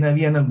 También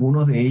habían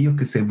algunos de ellos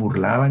que se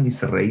burlaban y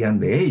se reían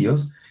de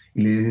ellos,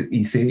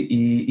 y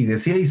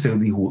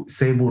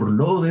se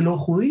burló de los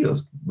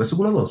judíos.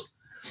 Versículo 2.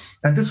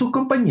 Ante sus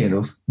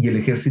compañeros y el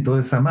ejército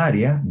de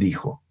Samaria,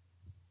 dijo,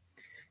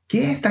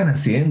 ¿qué están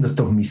haciendo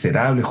estos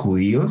miserables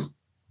judíos?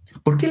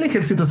 ¿Por qué el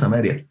ejército de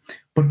Samaria?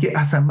 Porque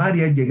a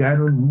Samaria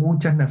llegaron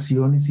muchas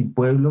naciones y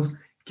pueblos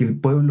que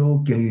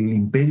el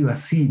imperio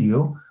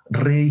asirio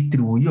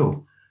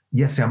redistribuyó.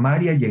 Y a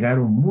Samaria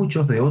llegaron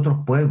muchos de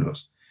otros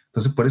pueblos.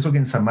 Entonces, por eso que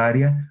en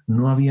Samaria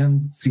no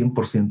habían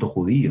 100%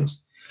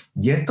 judíos.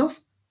 Y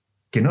estos,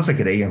 que no se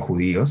creían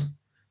judíos,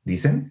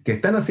 dicen, ¿qué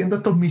están haciendo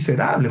estos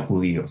miserables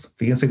judíos?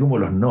 Fíjense cómo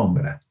los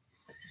nombra.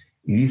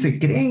 Y dice,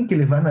 ¿creen que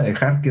les van a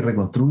dejar que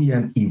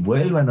reconstruyan y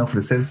vuelvan a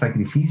ofrecer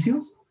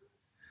sacrificios?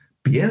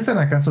 ¿Piensan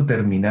acaso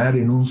terminar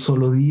en un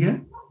solo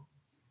día?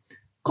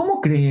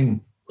 ¿Cómo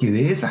creen que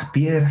de esas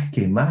piedras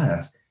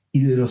quemadas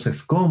y de los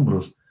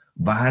escombros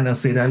van a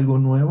hacer algo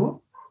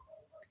nuevo?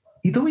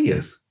 Y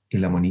Tobías,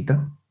 el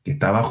amonita, que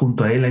estaba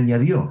junto a él,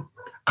 añadió,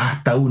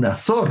 hasta una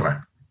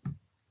zorra.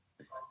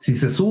 Si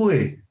se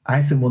sube a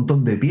ese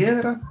montón de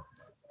piedras,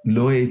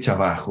 lo echa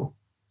abajo.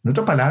 En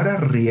otras palabras,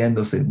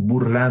 riéndose,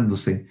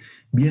 burlándose,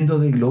 viendo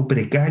de lo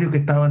precario que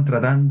estaban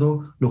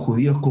tratando los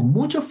judíos con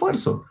mucho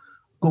esfuerzo,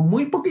 con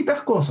muy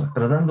poquitas cosas,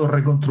 tratando de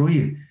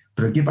reconstruir.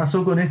 Pero ¿qué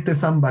pasó con este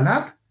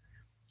Sanbalat?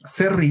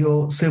 Se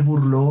rió, se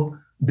burló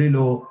de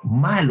lo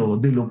malo,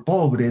 de lo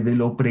pobre, de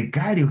lo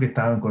precario que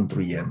estaban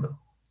construyendo.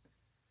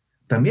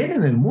 También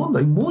en el mundo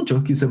hay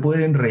muchos que se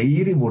pueden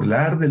reír y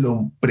burlar de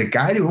lo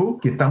precario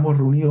que estamos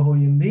reunidos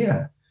hoy en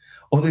día,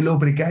 o de lo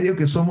precario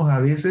que somos a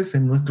veces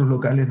en nuestros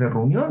locales de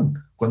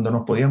reunión. Cuando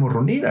nos podíamos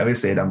reunir, a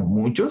veces éramos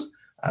muchos,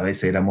 a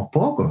veces éramos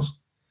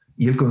pocos.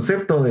 Y el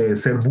concepto de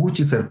ser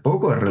mucho y ser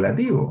poco es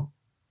relativo.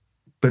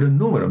 Pero en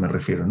número me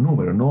refiero, en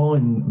número, no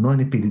en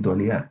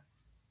espiritualidad.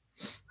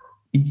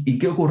 ¿Y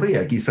qué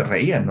ocurría? Aquí se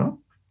reían,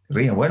 ¿no?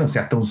 Reían, bueno, si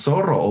hasta un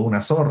zorro o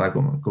una zorra,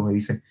 como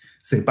dice,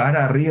 se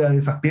para arriba de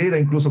esas piedras,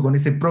 incluso con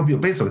ese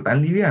propio peso que es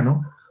tan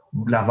liviano,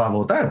 las va a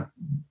botar,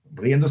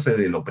 riéndose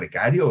de lo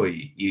precario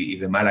y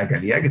de mala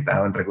calidad que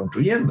estaban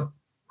reconstruyendo.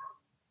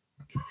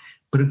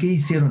 Pero ¿qué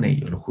hicieron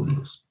ellos, los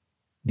judíos?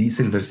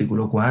 Dice el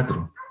versículo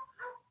 4,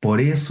 por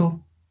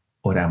eso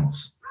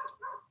oramos.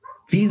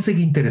 Fíjense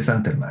qué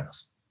interesante,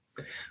 hermanos.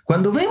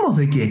 Cuando vemos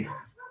de que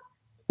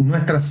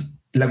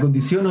la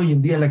condición hoy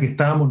en día en la que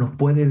estamos nos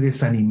puede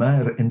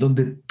desanimar, en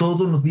donde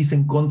todo nos dice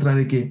en contra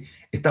de que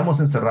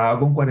estamos encerrados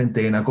con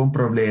cuarentena, con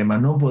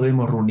problemas, no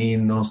podemos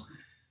reunirnos,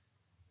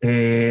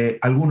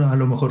 algunos a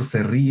lo mejor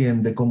se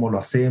ríen de cómo lo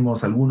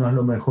hacemos, algunos a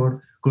lo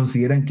mejor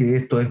consideran que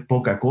esto es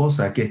poca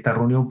cosa, que esta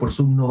reunión por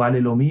Zoom no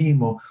vale lo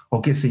mismo,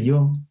 o qué sé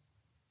yo.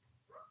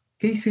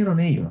 ¿Qué hicieron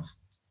ellos?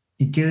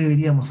 ¿Y qué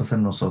deberíamos hacer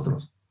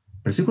nosotros?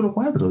 Versículo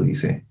 4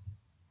 dice,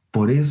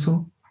 por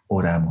eso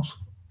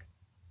oramos.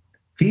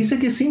 Fíjense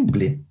qué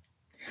simple.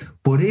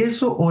 Por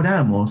eso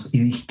oramos.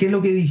 ¿Y qué es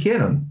lo que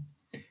dijeron?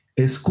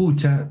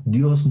 Escucha,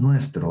 Dios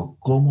nuestro,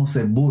 cómo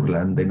se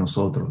burlan de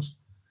nosotros.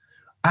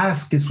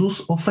 Haz que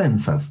sus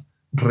ofensas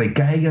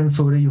recaigan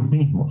sobre ellos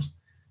mismos.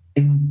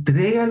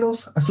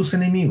 Entrégalos a sus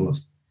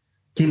enemigos,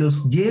 que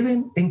los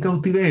lleven en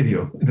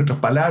cautiverio. En otras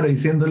palabras,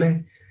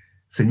 diciéndole,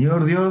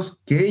 Señor Dios,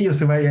 que ellos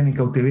se vayan en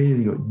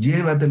cautiverio,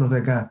 llévatelos de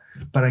acá,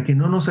 para que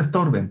no nos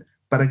estorben,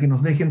 para que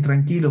nos dejen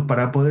tranquilos,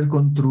 para poder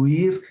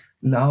construir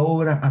la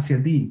obra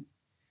hacia ti.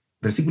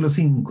 Versículo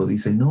 5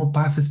 dice, no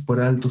pases por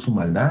alto su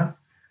maldad,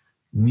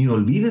 ni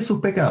olvides sus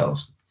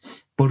pecados,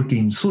 porque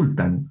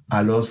insultan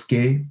a los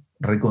que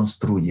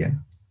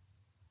reconstruyen.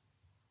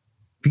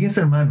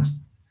 Fíjense,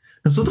 hermanos,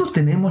 nosotros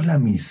tenemos la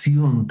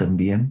misión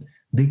también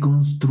de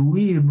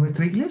construir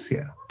nuestra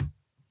iglesia.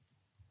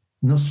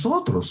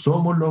 Nosotros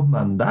somos los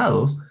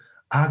mandados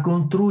a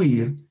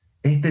construir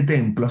este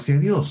templo hacia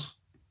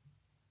Dios.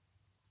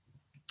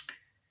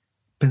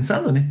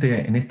 Pensando en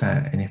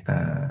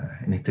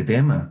este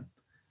tema,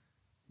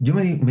 yo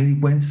me di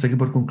cuenta, saqué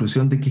por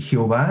conclusión de que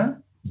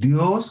Jehová,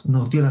 Dios,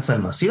 nos dio la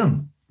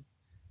salvación,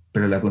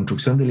 pero la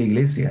construcción de la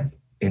iglesia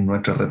es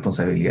nuestra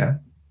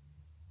responsabilidad.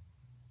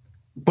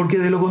 Porque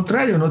de lo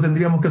contrario no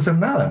tendríamos que hacer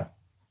nada.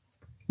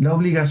 La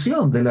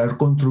obligación de la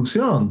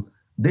construcción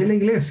de la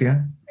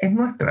iglesia es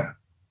nuestra.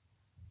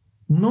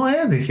 No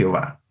es de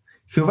Jehová.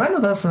 Jehová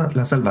nos da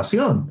la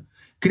salvación.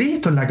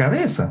 Cristo es la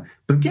cabeza.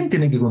 Pero ¿quién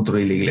tiene que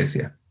construir la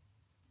iglesia?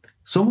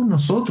 Somos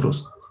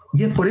nosotros.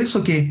 Y es por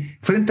eso que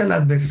frente a la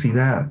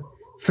adversidad,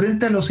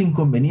 frente a los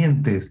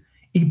inconvenientes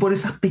y por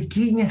esas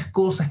pequeñas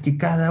cosas que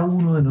cada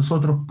uno de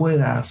nosotros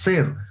pueda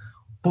hacer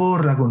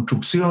por la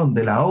construcción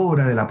de la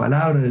obra, de la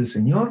palabra del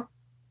Señor,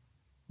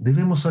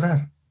 debemos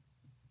orar,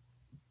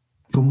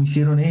 como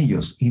hicieron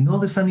ellos, y no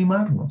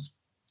desanimarnos.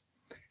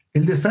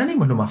 El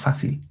desánimo es lo más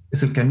fácil,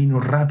 es el camino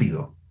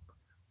rápido,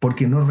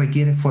 porque no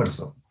requiere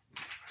esfuerzo.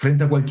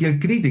 Frente a cualquier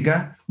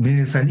crítica, me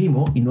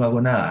desanimo y no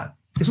hago nada.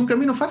 Es un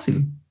camino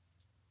fácil.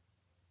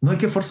 No hay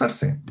que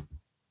esforzarse.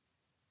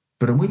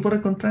 Pero muy por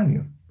el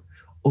contrario,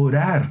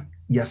 orar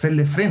y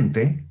hacerle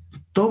frente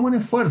toma un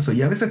esfuerzo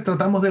y a veces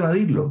tratamos de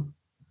evadirlo.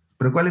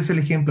 Pero ¿cuál es el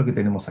ejemplo que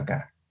tenemos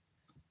acá?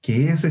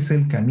 Que ese es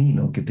el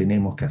camino que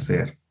tenemos que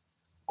hacer.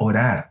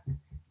 Orar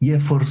y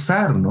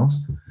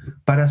esforzarnos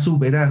para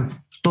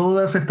superar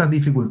todas estas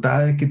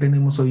dificultades que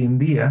tenemos hoy en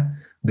día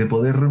de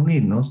poder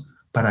reunirnos.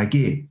 ¿Para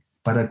qué?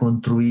 Para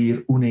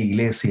construir una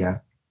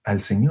iglesia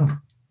al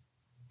Señor.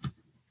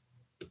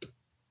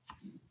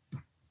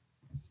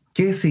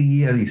 ¿Qué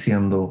seguía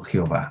diciendo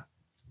Jehová?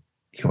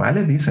 Jehová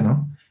les dice,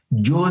 ¿no?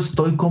 Yo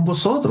estoy con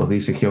vosotros,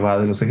 dice Jehová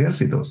de los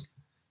ejércitos.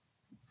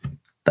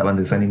 ¿Estaban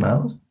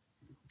desanimados?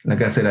 La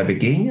casa era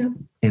pequeña,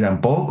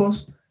 eran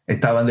pocos,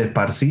 estaban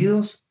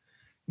desparcidos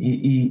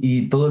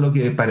y todo lo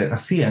que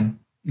hacían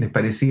les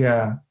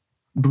parecía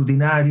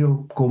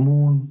rutinario,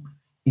 común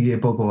y de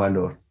poco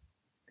valor.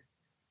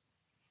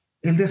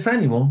 El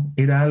desánimo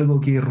era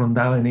algo que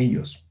rondaba en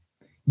ellos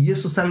y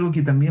eso es algo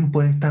que también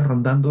puede estar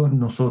rondando en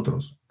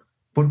nosotros.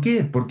 ¿Por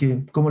qué?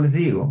 Porque, como les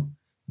digo,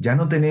 ya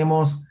no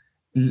tenemos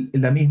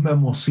la misma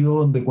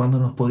emoción de cuando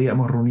nos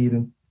podíamos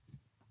reunir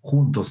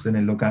juntos en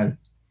el local.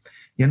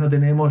 Ya no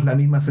tenemos la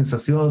misma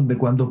sensación de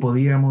cuando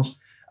podíamos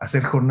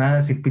hacer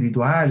jornadas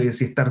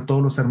espirituales y estar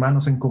todos los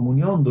hermanos en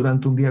comunión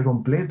durante un día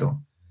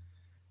completo.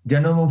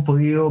 Ya no hemos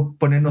podido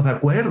ponernos de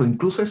acuerdo,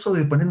 incluso eso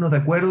de ponernos de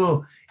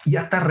acuerdo y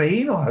hasta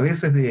reírnos a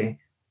veces de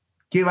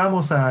qué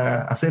vamos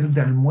a hacer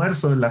de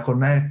almuerzo en las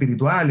jornadas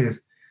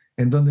espirituales,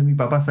 en donde mi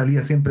papá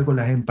salía siempre con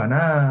las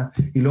empanadas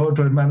y los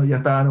otros hermanos ya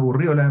estaban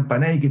aburridos de las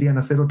empanadas y querían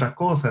hacer otras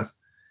cosas.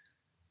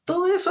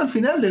 Todo eso al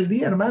final del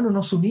día, hermano,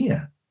 nos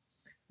unía.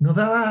 Nos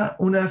daba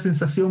una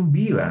sensación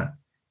viva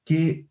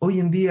que hoy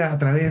en día a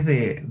través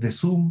de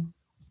Zoom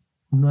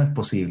no es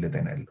posible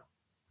tenerlo.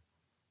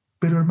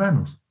 Pero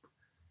hermanos,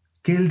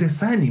 que el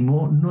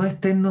desánimo no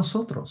esté en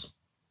nosotros,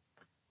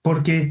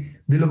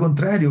 porque de lo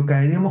contrario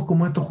caeremos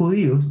como estos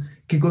judíos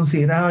que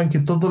consideraban que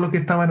todo lo que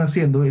estaban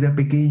haciendo era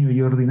pequeño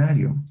y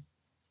ordinario.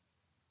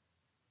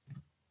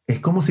 Es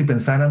como si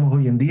pensáramos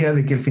hoy en día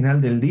de que al final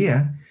del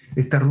día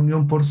esta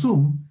reunión por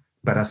Zoom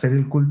para hacer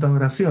el culto de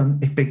oración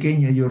es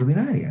pequeña y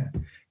ordinaria,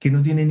 que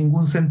no tiene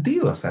ningún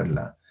sentido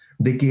hacerla,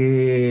 de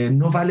que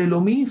no vale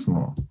lo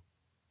mismo.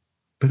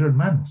 Pero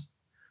hermanos,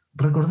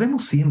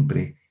 recordemos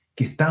siempre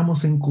que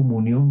estamos en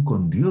comunión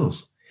con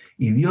Dios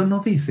y Dios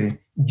nos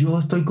dice, yo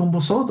estoy con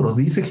vosotros,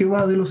 dice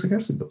Jehová de los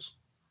ejércitos.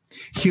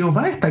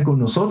 Jehová está con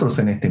nosotros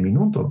en este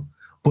minuto.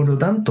 Por lo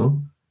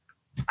tanto,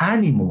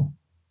 ánimo.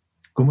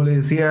 Como le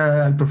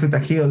decía al profeta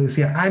Hageo,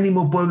 decía,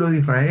 ánimo pueblo de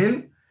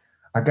Israel.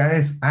 Acá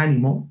es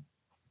ánimo,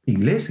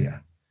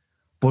 iglesia,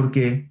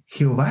 porque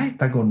Jehová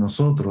está con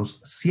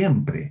nosotros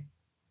siempre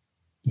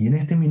y en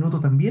este minuto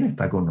también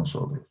está con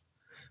nosotros.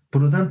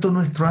 Por lo tanto,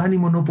 nuestro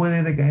ánimo no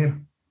puede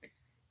decaer.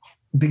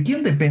 ¿De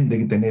quién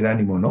depende tener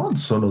ánimo? No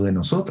solo de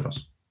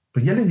nosotros.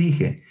 Pues ya les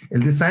dije,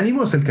 el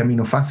desánimo es el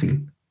camino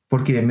fácil,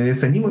 porque me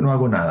desanimo y no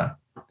hago nada.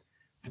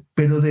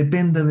 Pero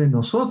depende de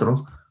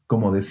nosotros,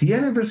 como decía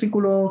en el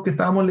versículo que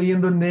estábamos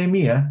leyendo en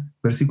Nehemías,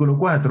 versículo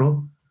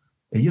 4,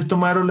 ellos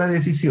tomaron la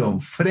decisión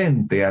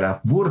frente a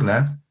las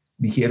burlas,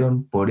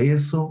 dijeron, por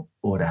eso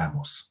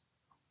oramos.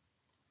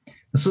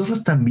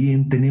 Nosotros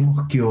también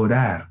tenemos que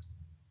orar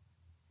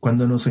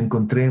cuando nos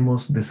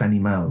encontremos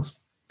desanimados.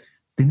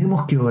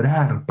 Tenemos que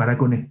orar para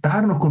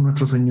conectarnos con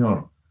nuestro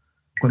Señor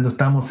cuando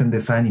estamos en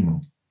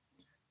desánimo.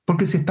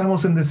 Porque si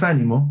estamos en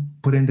desánimo,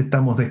 por ende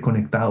estamos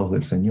desconectados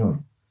del Señor.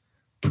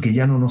 Porque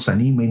ya no nos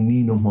anima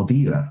ni nos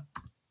motiva.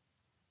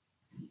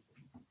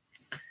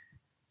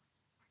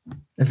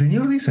 El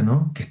Señor dice,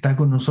 ¿no?, que está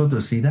con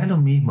nosotros y da lo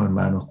mismo,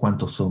 hermanos,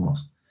 cuántos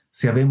somos.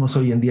 Si habemos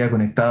hoy en día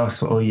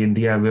conectados, hoy en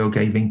día veo que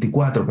hay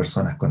 24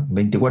 personas,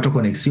 24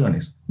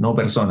 conexiones, no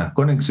personas,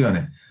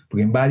 conexiones,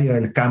 porque en varias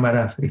de las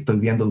cámaras estoy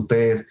viendo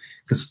ustedes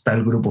que está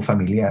el grupo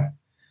familiar.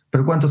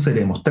 Pero ¿cuántos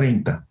seremos?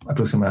 30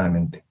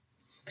 aproximadamente.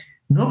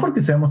 No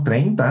porque seamos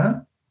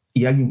 30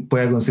 y alguien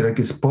pueda considerar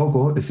que es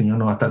poco, el Señor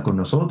no va a estar con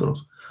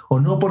nosotros. O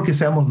no porque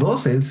seamos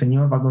 12, el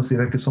Señor va a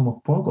considerar que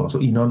somos pocos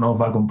y no nos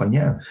va a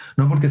acompañar.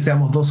 No porque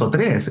seamos 2 o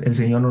 3, el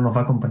Señor no nos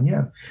va a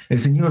acompañar. El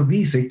Señor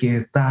dice que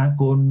está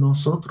con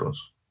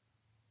nosotros.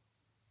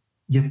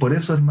 Y es por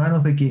eso,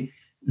 hermanos, de que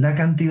la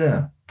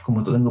cantidad,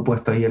 como tengo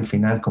puesto ahí al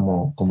final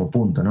como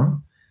punto,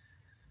 ¿no?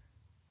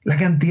 La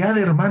cantidad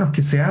de hermanos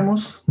que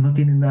seamos no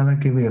tiene nada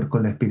que ver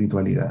con la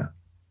espiritualidad,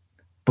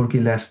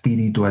 porque la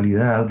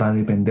espiritualidad va a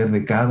depender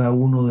de cada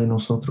uno de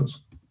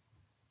nosotros.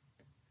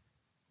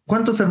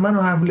 ¿Cuántos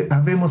hermanos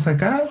habemos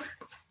acá?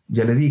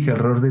 Ya les dije,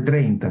 alrededor de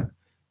 30.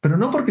 Pero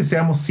no porque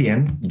seamos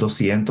 100,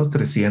 200,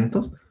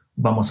 300,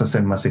 vamos a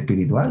ser más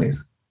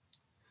espirituales.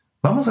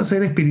 Vamos a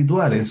ser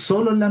espirituales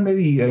solo en la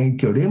medida en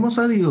que oremos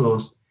a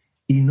Dios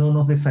y no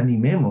nos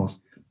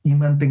desanimemos y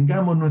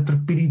mantengamos nuestro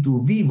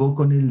espíritu vivo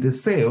con el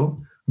deseo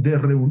de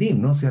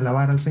reunirnos y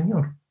alabar al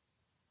Señor.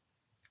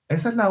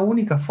 Esa es la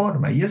única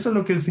forma y eso es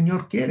lo que el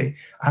Señor quiere.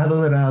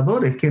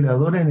 Adoradores que le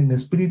adoren en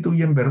espíritu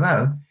y en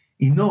verdad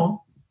y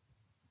no,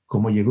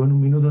 como llegó en un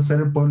minuto a ser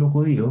el pueblo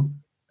judío,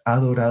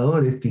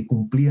 adoradores que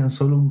cumplían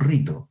solo un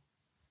rito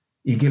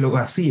y que lo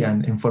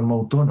hacían en forma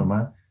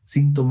autónoma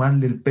sin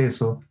tomarle el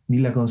peso ni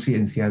la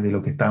conciencia de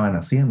lo que estaban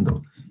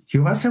haciendo.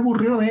 Jehová se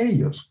aburrió de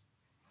ellos.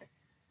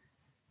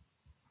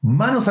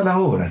 Manos a la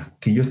obra,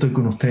 que yo estoy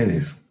con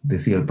ustedes,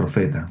 decía el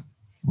profeta.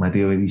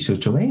 Mateo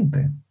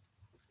 18:20.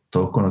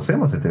 Todos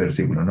conocemos este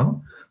versículo,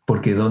 ¿no?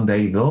 Porque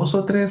donde dos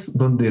o tres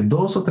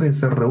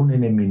se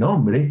reúnen en mi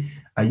nombre,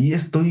 allí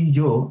estoy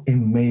yo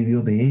en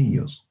medio de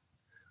ellos.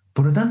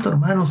 Por lo tanto,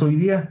 hermanos, hoy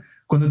día,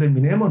 cuando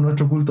terminemos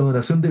nuestro culto de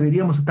oración,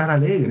 deberíamos estar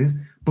alegres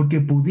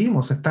porque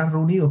pudimos estar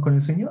reunidos con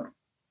el Señor.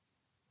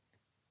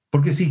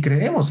 Porque si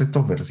creemos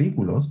estos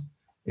versículos,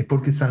 es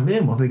porque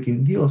sabemos de que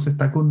Dios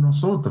está con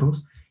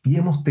nosotros y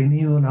hemos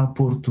tenido la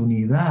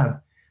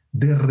oportunidad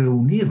de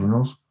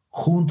reunirnos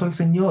junto al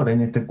Señor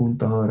en este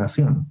culto de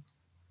oración.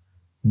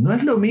 No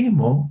es lo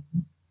mismo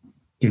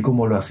que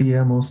como lo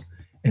hacíamos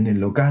en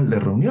el local de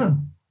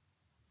reunión,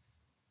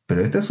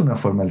 pero esta es una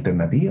forma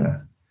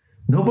alternativa.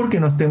 No porque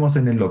no estemos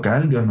en el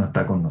local, Dios no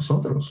está con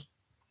nosotros.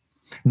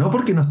 No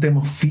porque no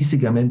estemos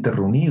físicamente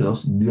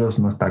reunidos, Dios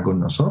no está con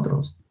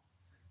nosotros.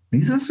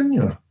 Dice el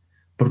Señor,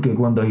 porque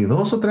cuando hay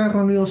 2 o 3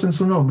 reunidos en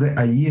su nombre,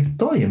 allí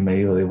estoy en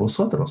medio de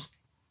vosotros.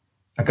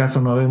 ¿Acaso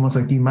no vemos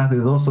aquí más de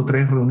 2 o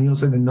 3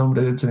 reunidos en el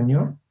nombre del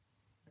Señor?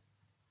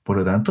 Por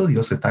lo tanto,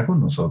 Dios está con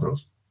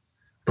nosotros.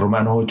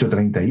 Romanos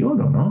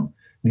 8:31, ¿no?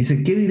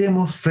 Dice, ¿qué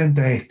diremos frente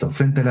a esto?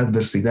 Frente a la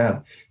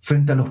adversidad,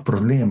 frente a los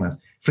problemas,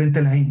 frente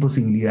a las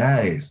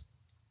imposibilidades.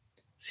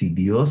 Si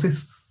Dios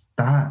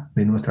está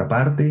de nuestra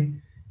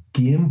parte,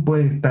 ¿quién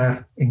puede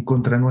estar en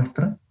contra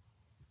nuestra?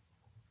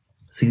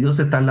 Si Dios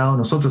está al lado de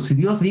nosotros, si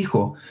Dios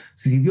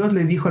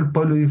le dijo al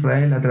pueblo de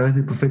Israel a través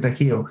del profeta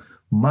Hageo,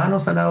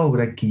 manos a la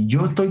obra, que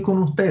yo estoy con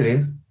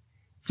ustedes,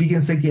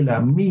 fíjense que la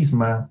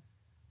misma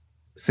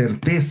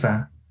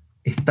certeza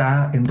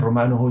está en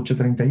Romanos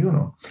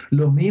 8:31.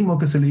 Lo mismo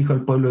que se le dijo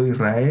al pueblo de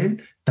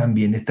Israel,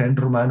 también está en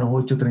Romanos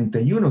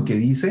 8:31, que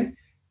dice,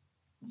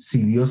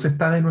 si Dios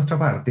está de nuestra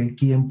parte,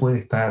 ¿quién puede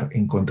estar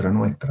en contra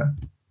nuestra?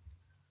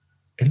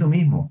 Es lo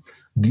mismo.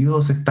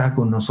 Dios está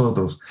con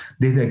nosotros.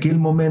 Desde aquel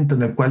momento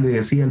en el cual le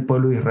decía al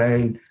pueblo de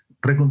Israel,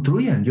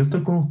 reconstruyan, yo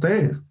estoy con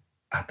ustedes,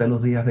 hasta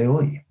los días de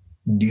hoy.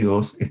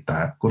 Dios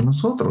está con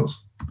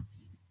nosotros.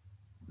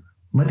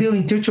 Mateo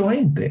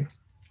 28:20,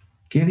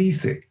 ¿qué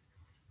dice?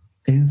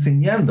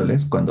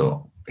 Enseñándoles,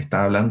 cuando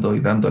está hablando y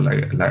dando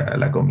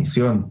la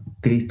comisión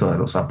Cristo a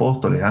los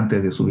apóstoles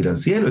antes de subir al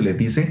cielo, y les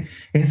dice,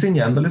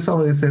 enseñándoles a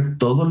obedecer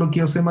todo lo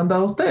que os he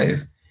mandado a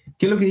ustedes.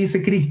 ¿Qué es lo que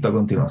dice Cristo a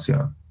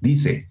continuación?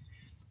 Dice,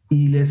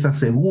 y les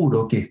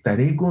aseguro que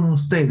estaré con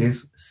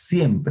ustedes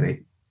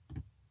siempre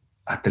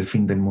hasta el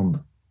fin del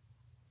mundo.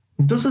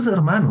 Entonces,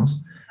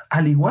 hermanos,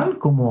 al igual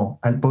como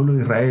al pueblo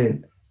de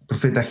Israel, el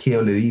profeta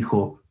Hageo le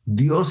dijo,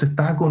 Dios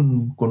está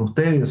con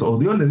ustedes, o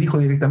Dios le dijo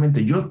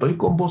directamente, yo estoy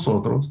con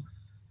vosotros,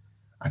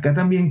 acá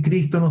también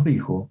Cristo nos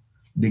dijo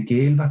de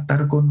que Él va a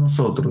estar con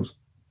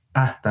nosotros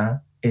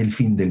hasta el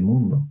fin del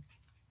mundo.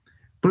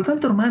 Por lo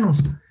tanto,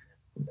 hermanos,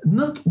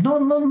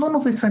 no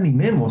nos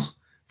desanimemos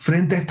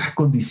frente a estas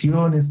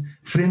condiciones,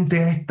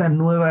 frente a esta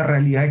nueva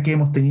realidad que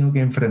hemos tenido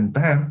que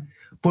enfrentar,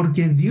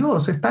 porque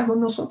Dios está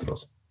con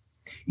nosotros.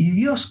 Y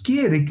Dios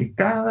quiere que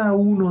cada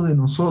uno de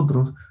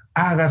nosotros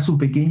haga su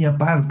pequeña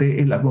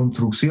parte en la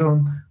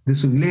construcción de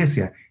su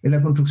iglesia, en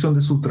la construcción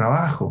de su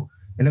trabajo,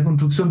 en la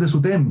construcción de su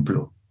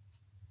templo.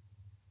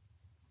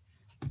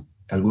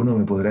 Alguno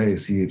me podrá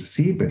decir,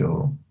 sí,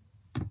 pero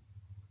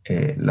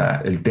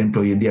el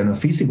templo hoy en día no es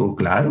físico,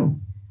 claro.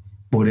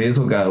 Por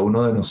eso cada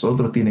uno de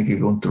nosotros tiene que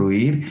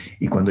construir,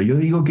 y cuando yo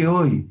digo que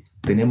hoy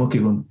tenemos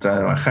que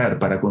trabajar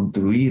para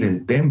construir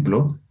el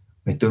templo,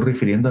 me estoy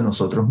refiriendo a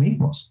nosotros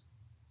mismos.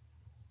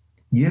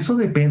 Y eso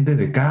depende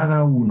de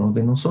cada uno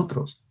de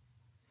nosotros.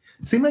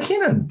 ¿Se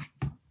imaginan?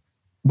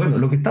 Bueno,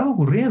 lo que estaba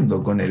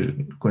ocurriendo con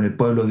el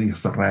pueblo de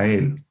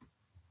Israel.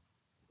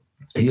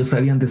 Ellos se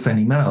habían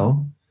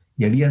desanimado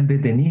y habían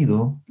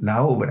detenido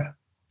la obra.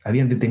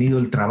 habían detenido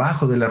el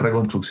trabajo de la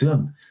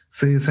reconstrucción,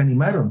 se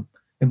desanimaron,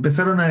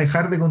 empezaron a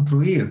dejar de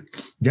construir,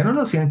 ya no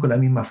lo hacían con la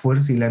misma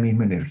fuerza y la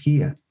misma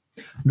energía.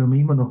 Lo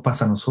mismo nos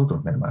pasa a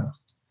nosotros, mi hermano.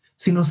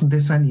 Si nos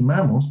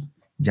desanimamos,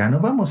 ya no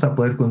vamos a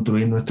poder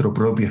construir nuestro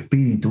propio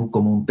espíritu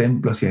como un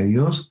templo hacia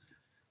Dios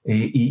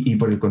y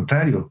por el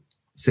contrario,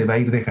 se va a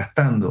ir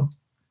desgastando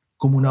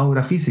como una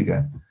obra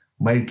física,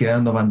 va a ir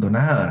quedando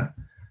abandonada.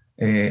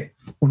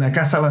 Una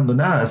casa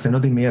abandonada se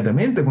nota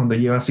inmediatamente cuando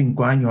lleva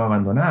 5 años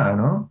abandonada,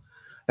 ¿no?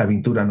 La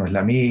pintura no es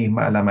la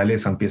misma, la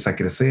maleza empieza a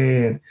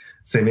crecer,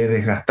 se ve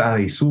desgastada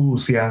y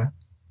sucia,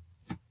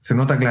 se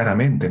nota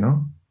claramente,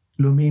 ¿no?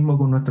 Lo mismo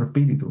con nuestro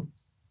espíritu.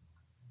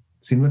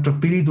 Si nuestro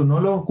espíritu no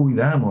lo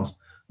cuidamos,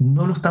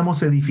 no lo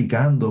estamos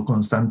edificando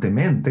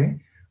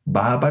constantemente,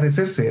 va a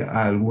parecerse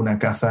a alguna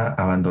casa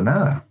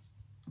abandonada.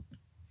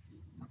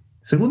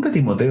 Segunda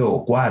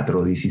Timoteo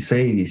 4,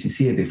 16,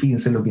 17,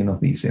 fíjense lo que nos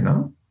dice,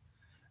 ¿no?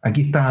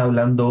 Aquí está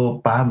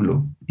hablando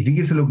Pablo, y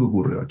fíjense lo que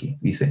ocurrió aquí.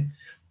 Dice,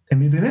 en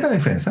mi primera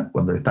defensa,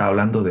 cuando le estaba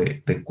hablando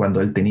de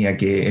cuando él tenía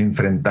que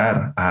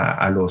enfrentar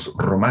a los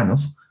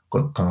romanos,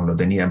 cuando lo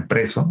tenían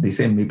preso,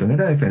 dice, en mi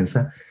primera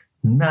defensa,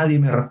 nadie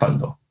me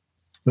respaldó.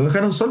 Lo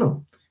dejaron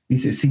solo.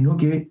 Dice, sino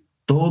que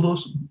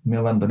todos me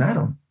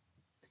abandonaron.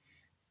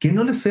 Que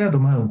no les sea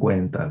tomado en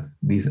cuenta,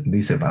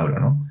 dice Pablo,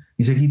 ¿no?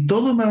 Dice aquí,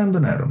 todos me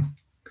abandonaron.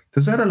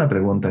 Entonces ahora la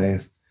pregunta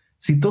es,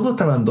 si todos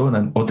te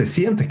abandonan o te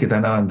sientes que te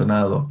han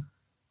abandonado,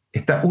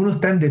 ¿uno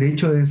está en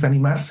derecho de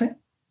desanimarse?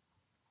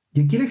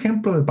 Y aquí el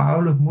ejemplo de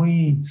Pablo es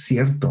muy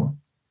cierto.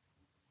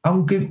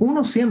 Aunque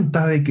uno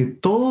sienta de que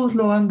todos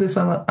lo han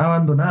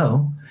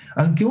abandonado,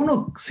 aunque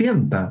uno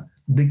sienta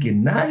de que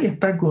nadie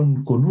está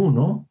con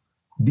uno,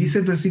 dice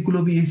el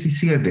versículo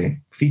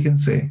 17,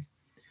 fíjense,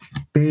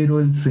 pero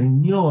el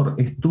Señor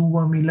estuvo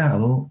a mi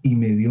lado y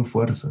me dio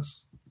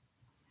fuerzas,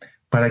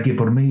 para que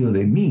por medio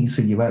de mí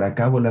se llevara a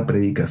cabo la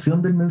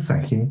predicación del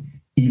mensaje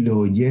y lo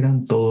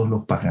oyeran todos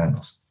los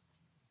paganos.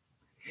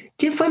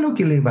 ¿Qué fue lo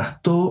que le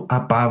bastó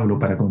a Pablo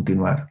para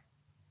continuar?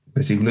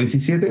 Versículo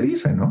 17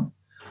 dice, ¿no?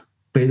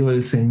 Pero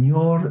el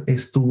Señor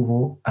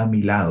estuvo a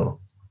mi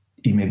lado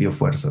y me dio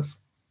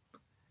fuerzas.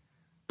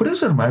 Por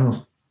eso,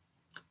 hermanos,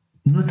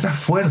 nuestras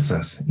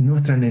fuerzas y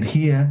nuestra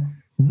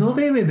energía no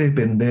debe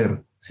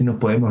depender si nos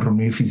podemos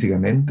reunir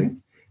físicamente,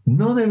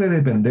 no debe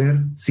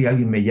depender si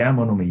alguien me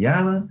llama o no me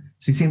llama,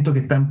 si siento que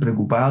están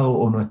preocupados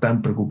o no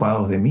están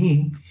preocupados de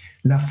mí.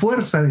 La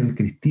fuerza del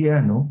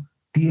cristiano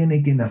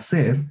tiene que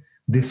nacer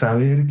de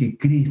saber que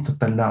Cristo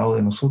está al lado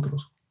de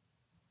nosotros.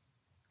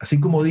 Así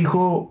como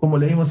dijo, como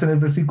leímos en el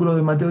versículo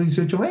de Mateo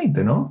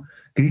 18:20, ¿no?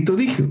 Cristo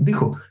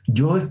dijo,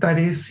 yo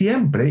estaré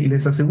siempre, y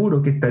les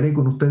aseguro que estaré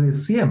con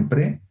ustedes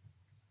siempre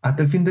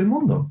hasta el fin del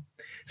mundo.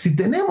 Si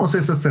tenemos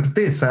esa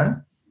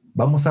certeza,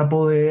 vamos a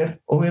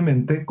poder,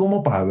 obviamente,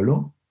 como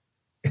Pablo,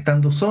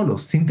 estando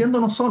solos,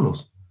 sintiéndonos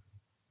solos.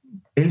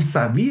 Él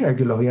sabía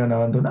que lo habían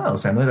abandonado, o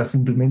sea, no era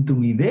simplemente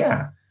una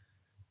idea.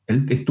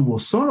 Él estuvo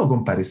solo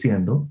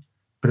compareciendo,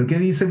 pero ¿qué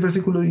dice el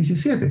versículo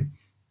 17?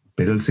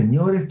 Pero el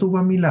Señor estuvo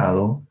a mi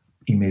lado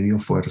y me dio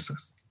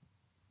fuerzas.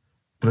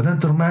 Por lo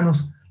tanto,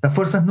 hermanos, las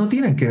fuerzas no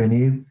tienen que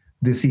venir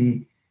de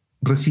si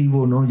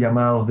recibo o no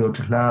llamados de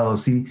otros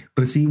lados, si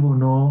recibo o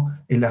no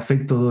el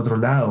afecto de otro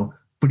lado.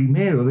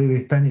 Primero debe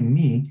estar en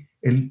mí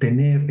el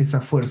tener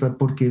esa fuerza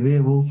porque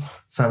debo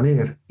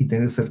saber y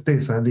tener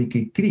certeza de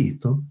que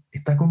Cristo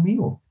está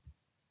conmigo,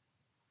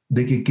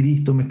 de que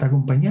Cristo me está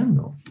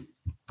acompañando.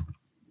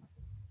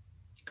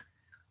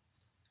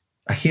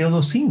 Hageo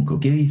 2:5,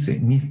 ¿qué dice?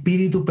 Mi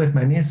espíritu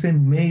permanece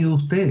en medio de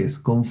ustedes,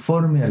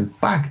 conforme al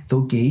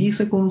pacto que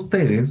hice con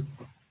ustedes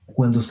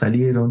cuando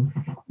salieron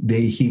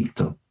de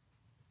Egipto.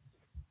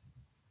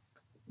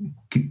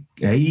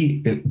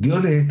 Ahí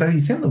Dios les está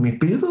diciendo, mi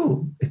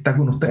espíritu está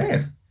con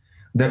ustedes.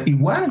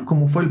 Igual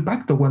como fue el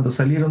pacto cuando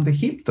salieron de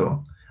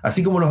Egipto.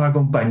 Así como los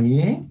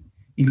acompañé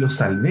y los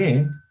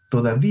salvé,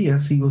 todavía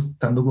sigo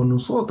estando con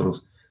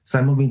nosotros.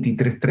 Salmo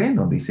 23:3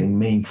 nos dice,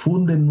 me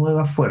infunden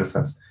nuevas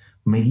fuerzas,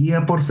 me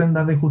guía por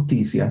sendas de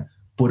justicia,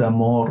 por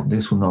amor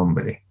de su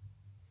nombre.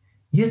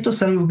 Y esto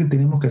es algo que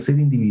tenemos que hacer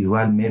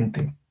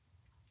individualmente.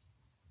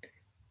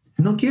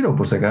 No quiero,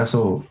 por si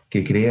acaso,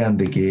 que crean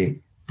de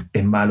que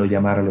es malo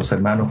llamar a los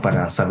hermanos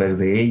para saber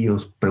de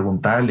ellos,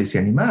 preguntarles y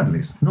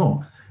animarles.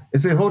 No,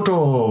 ese es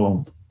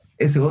otro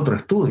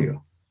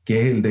estudio,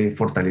 que es el de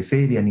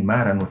fortalecer y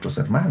animar a nuestros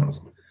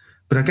hermanos.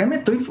 Pero acá me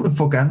estoy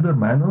enfocando,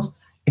 hermanos,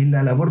 en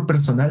la labor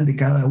personal de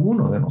cada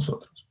uno de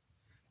nosotros,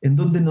 en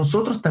donde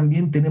nosotros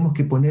también tenemos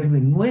que poner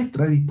de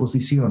nuestra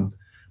disposición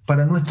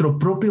para nuestro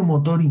propio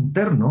motor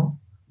interno,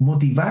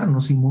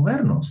 motivarnos y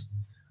movernos.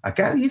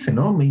 Acá dice,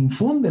 ¿no? Me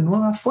infunde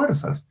nuevas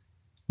fuerzas.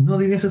 ¿No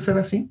debiese ser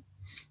así?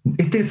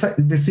 Este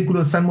versículo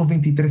de Salmos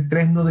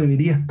 23:3 no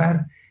debería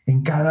estar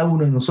en cada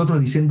uno de nosotros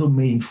diciendo,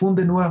 me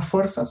infunde nuevas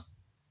fuerzas,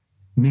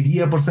 me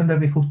guía por sendas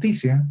de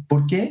justicia.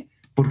 ¿Por qué?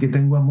 Porque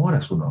tengo amor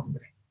a su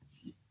nombre.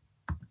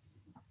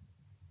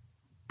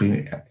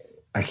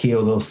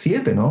 Hageo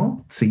 2:7,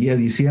 ¿no? Seguía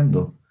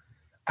diciendo,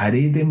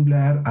 haré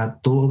temblar a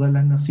todas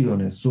las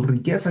naciones, sus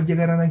riquezas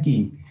llegarán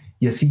aquí,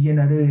 y así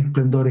llenaré de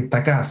esplendor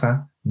esta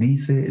casa,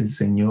 dice el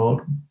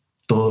Señor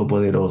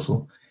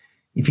Todopoderoso.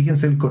 Y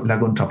fíjense la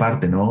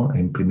contraparte, ¿no?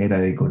 En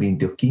 1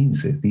 Corintios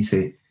 15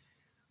 dice,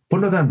 por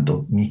lo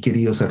tanto, mis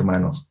queridos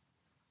hermanos,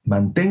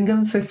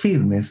 manténganse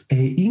firmes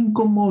e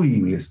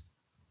inconmovibles,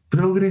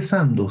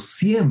 progresando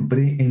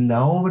siempre en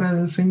la obra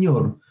del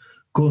Señor,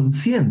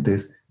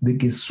 conscientes de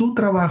que su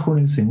trabajo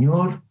en el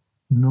Señor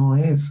no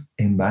es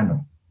en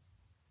vano.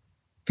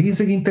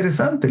 Fíjense qué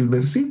interesante el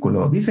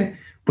versículo. Dice,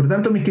 por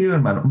tanto, mis queridos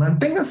hermanos,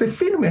 manténganse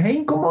firmes e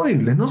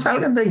inconmovibles, no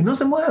salgan de ahí, no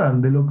se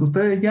muevan de lo que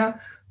ustedes ya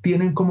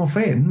tienen como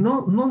fe,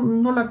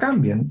 no la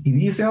cambien. Y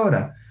dice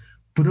ahora,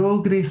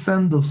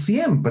 progresando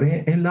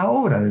siempre en la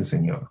obra del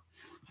Señor.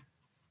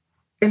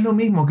 Es lo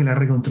mismo que la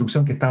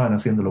reconstrucción que estaban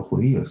haciendo los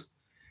judíos.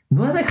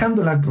 No es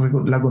dejando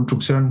la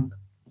construcción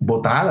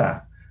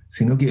botada,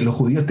 sino que los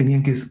judíos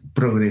tenían que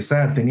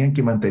progresar, tenían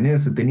que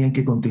mantenerse, tenían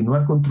que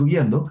continuar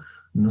construyendo.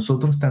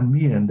 Nosotros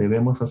también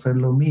debemos hacer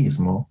lo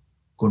mismo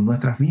con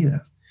nuestras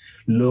vidas.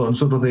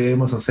 Nosotros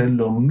debemos hacer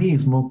lo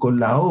mismo con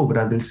la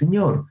obra del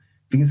Señor.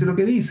 Fíjense lo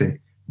que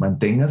dice,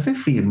 manténganse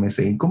firmes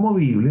e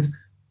inconmovibles,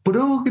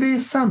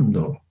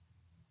 progresando,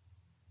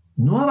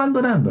 no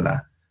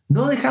abandonándola,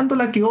 no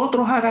dejándola que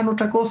otros hagan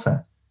otra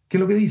cosa. ¿Qué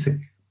es lo que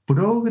dice?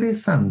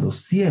 Progresando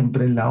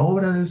siempre en la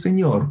obra del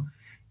Señor.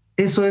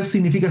 Eso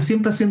significa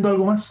siempre haciendo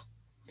algo más,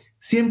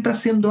 siempre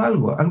haciendo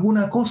algo,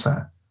 alguna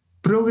cosa,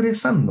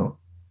 progresando,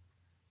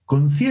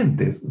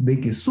 conscientes de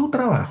que su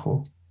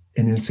trabajo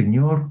en el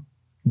Señor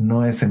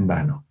no es en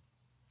vano.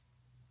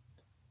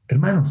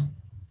 Hermanos,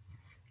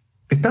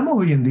 estamos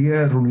hoy en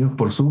día reunidos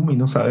por Zoom y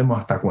no sabemos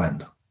hasta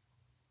cuándo,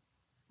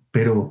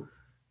 pero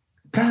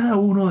cada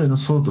uno de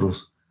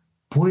nosotros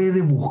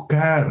puede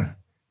buscar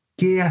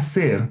qué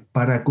hacer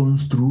para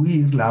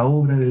construir la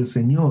obra del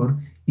Señor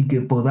y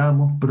que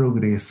podamos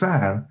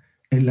progresar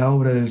en la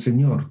obra del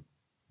Señor.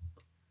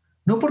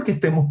 No porque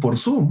estemos por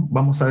Zoom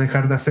vamos a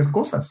dejar de hacer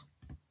cosas.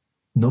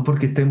 No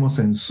porque estemos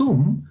en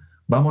Zoom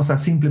vamos a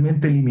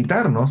simplemente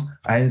limitarnos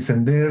a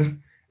encender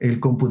el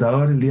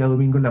computador el día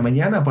domingo en la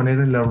mañana,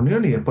 ponerla en la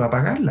reunión y después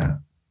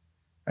apagarla.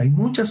 Hay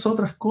muchas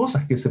otras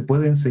cosas que se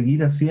pueden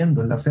seguir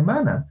haciendo en la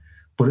semana.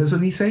 Por eso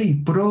dice ahí,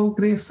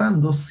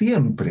 progresando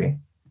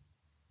siempre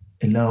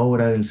en la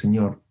obra del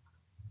Señor.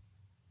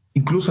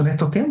 Incluso en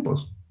estos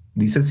tiempos.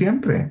 Dice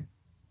siempre.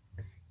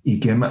 ¿Y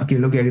qué es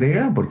lo que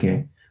agrega?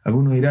 Porque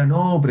algunos dirán,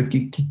 no, pero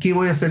 ¿qué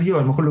voy a hacer yo?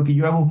 A lo mejor lo que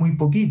yo hago es muy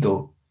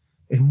poquito,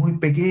 es muy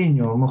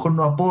pequeño, a lo mejor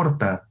no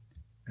aporta.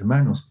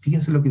 Hermanos,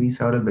 fíjense lo que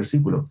dice ahora el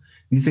versículo.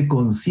 Dice,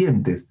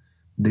 conscientes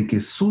de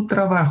que su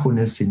trabajo en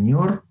el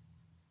Señor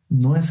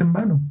no es en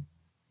vano.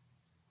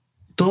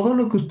 Todo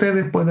lo que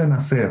ustedes puedan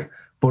hacer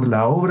por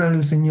la obra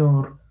del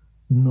Señor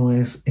no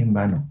es en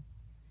vano.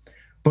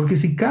 Porque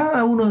si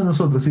cada uno de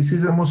nosotros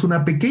hiciésemos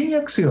una pequeña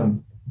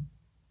acción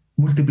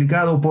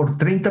multiplicado por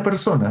 30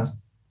 personas,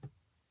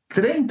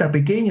 30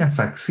 pequeñas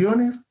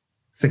acciones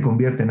se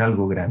convierten en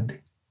algo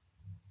grande.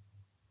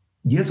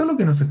 Y eso es lo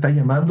que nos está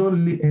llamando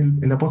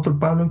el apóstol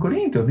Pablo en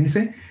Corintios.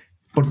 Dice,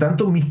 por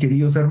tanto, mis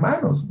queridos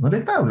hermanos, no le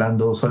está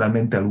hablando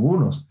solamente a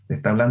algunos, le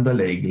está hablando a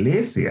la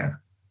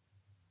iglesia.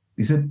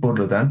 Dice, por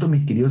lo tanto,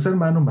 mis queridos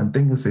hermanos,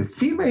 manténganse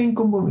firmes e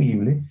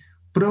inconmovibles,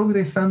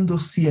 progresando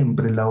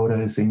siempre en la obra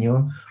del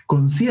Señor,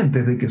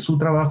 conscientes de que su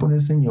trabajo en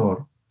el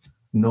Señor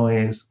no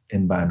es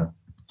en vano.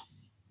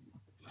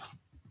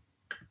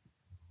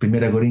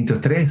 1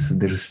 Corintios 3,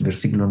 del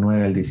versículo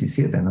 9 al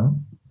 17,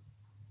 ¿no?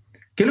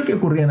 ¿Qué es lo que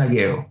ocurría en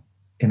Hageo?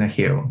 En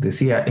Hageo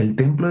decía, el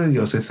templo de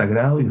Dios es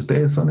sagrado y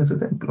ustedes son ese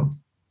templo.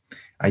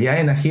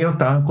 Allá en Hageo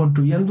estaban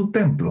construyendo un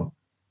templo.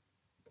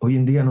 Hoy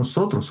en día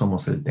nosotros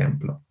somos el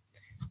templo.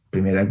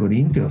 1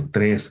 Corintios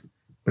 3,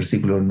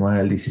 versículos 9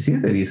 al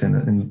 17,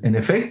 dicen, en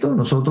efecto,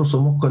 nosotros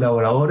somos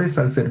colaboradores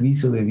al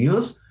servicio de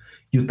Dios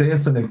y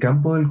ustedes son el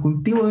campo del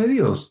cultivo de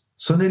Dios,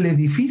 son el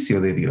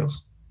edificio de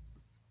Dios.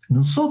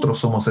 Nosotros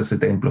somos ese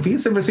templo.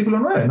 Fíjense el versículo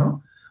 9,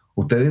 ¿no?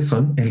 Ustedes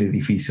son el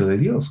edificio de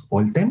Dios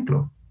o el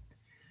templo.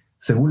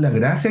 Según la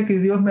gracia que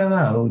Dios me ha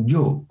dado,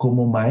 yo,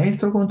 como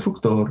maestro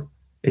constructor,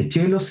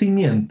 eché los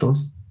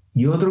cimientos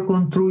y otro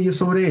construye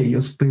sobre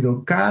ellos,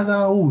 pero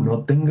cada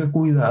uno tenga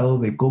cuidado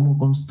de cómo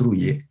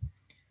construye.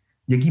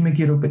 Y aquí me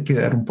quiero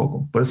quedar un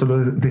poco, por eso lo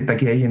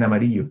destaqué ahí en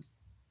amarillo.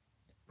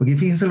 Porque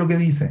fíjense lo que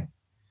dice.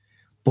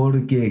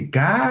 Porque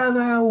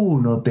cada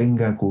uno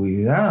tenga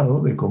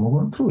cuidado de cómo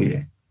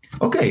construye.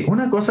 Ok,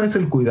 una cosa es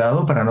el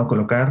cuidado para no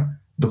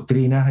colocar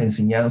doctrinas,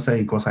 enseñanzas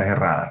y cosas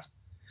erradas.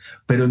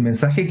 Pero el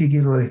mensaje que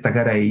quiero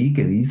destacar ahí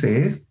que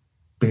dice es,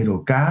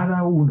 pero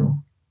cada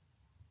uno.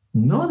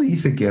 No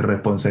dice que es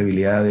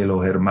responsabilidad de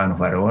los hermanos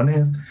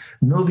varones,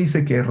 no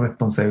dice que es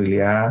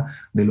responsabilidad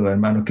de los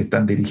hermanos que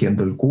están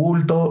dirigiendo el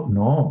culto,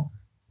 no.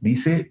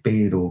 Dice,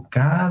 pero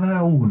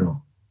cada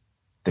uno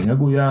tenga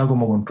cuidado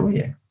cómo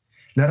construye.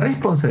 La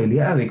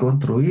responsabilidad de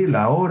construir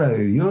la obra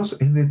de Dios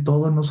es de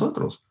todos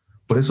nosotros.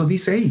 Por eso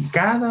dice ahí,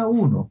 cada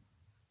uno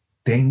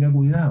tenga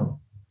cuidado.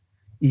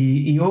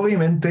 Y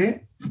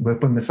obviamente,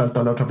 después me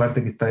salto a la otra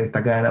parte que está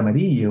destacada en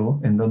amarillo,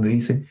 en donde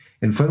dice,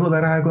 el fuego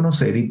dará a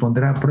conocer y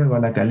pondrá a prueba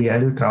la calidad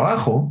del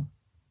trabajo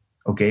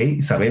 ¿ok?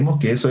 Sabemos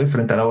que eso es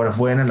frente a las obras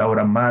buenas, las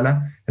obras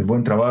malas, el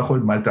buen trabajo,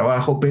 el mal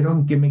trabajo, pero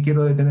 ¿en qué me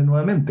quiero detener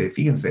nuevamente?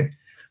 Fíjense,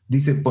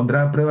 dice,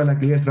 ¿pondrá a prueba la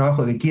calidad del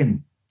trabajo de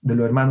quién? ¿De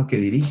los hermanos que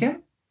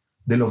dirigen?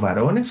 ¿De los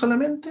varones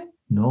solamente?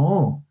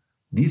 No,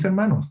 dice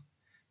hermanos,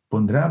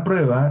 pondrá a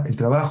prueba el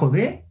trabajo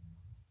de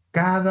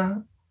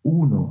cada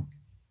uno.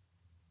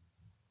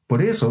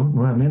 Por eso,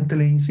 nuevamente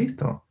les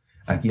insisto,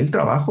 aquí el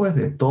trabajo es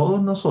de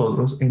todos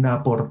nosotros en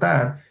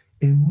aportar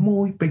en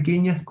muy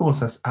pequeñas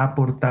cosas,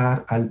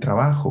 aportar al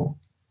trabajo.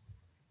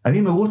 A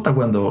mí me gusta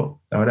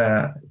cuando,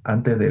 ahora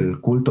antes del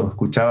culto,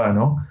 escuchaba,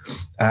 ¿no?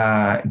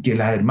 Que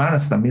las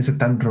hermanas también se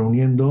están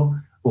reuniendo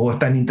o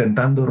están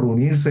intentando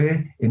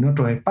reunirse en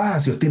otros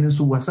espacios, tienen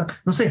su WhatsApp,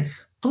 no sé,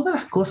 todas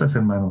las cosas,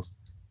 hermanos,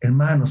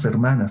 hermanos,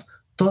 hermanas,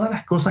 todas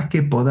las cosas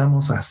que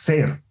podamos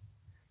hacer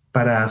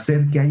para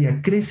hacer que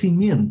haya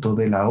crecimiento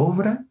de la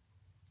obra,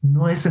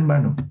 no es en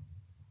vano.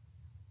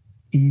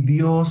 Y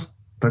Dios,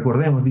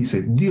 recordemos,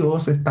 dice,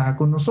 Dios está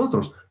con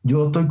nosotros,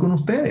 yo estoy con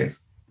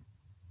ustedes,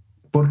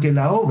 porque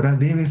la obra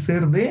debe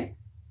ser de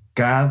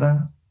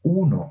cada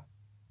uno.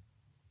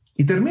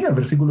 Y termina el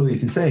versículo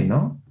 16,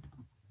 ¿no?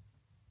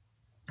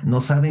 ¿No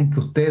saben que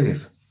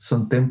ustedes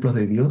son templos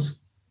de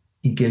Dios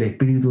y que el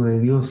Espíritu de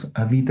Dios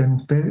habita en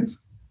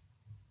ustedes?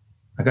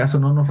 ¿Acaso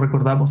no nos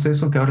recordamos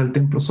eso, que ahora el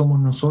templo somos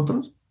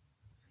nosotros?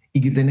 Y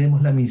que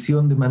tenemos la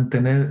misión de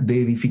mantener,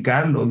 de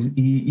edificarlo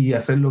y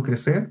hacerlo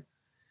crecer.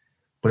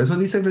 Por eso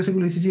dice el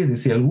versículo 17,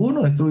 si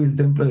alguno destruye el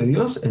templo de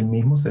Dios, él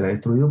mismo será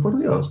destruido por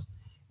Dios.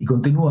 Y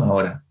continúa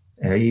ahora,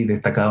 ahí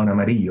destacado en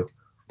amarillo,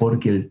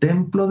 porque el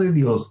templo de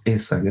Dios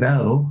es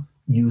sagrado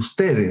y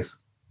ustedes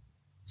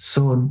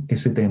son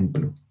ese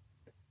templo.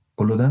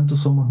 Por lo tanto,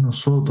 somos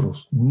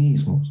nosotros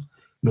mismos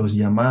los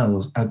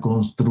llamados a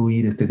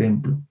construir este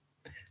templo.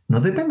 No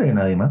depende de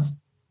nadie más,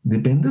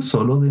 depende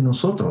solo de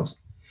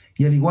nosotros.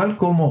 Y al igual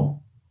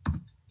como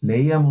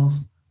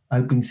leíamos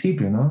al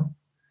principio, ¿no?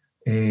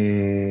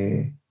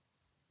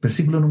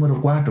 Versículo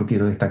número 4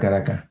 quiero destacar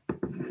acá,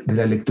 de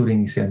la lectura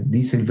inicial.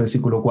 Dice el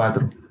versículo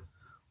 4,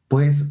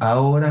 pues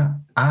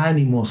ahora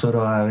ánimo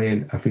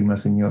Zorobabel, afirma el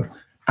Señor.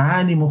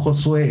 Ánimo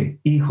Josué,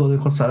 hijo de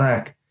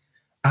Josadac.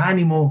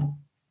 Ánimo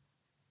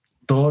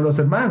todos los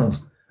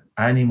hermanos.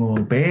 Ánimo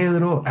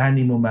Pedro,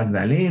 ánimo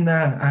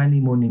Magdalena,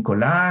 ánimo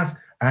Nicolás,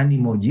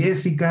 ánimo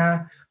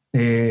Jessica,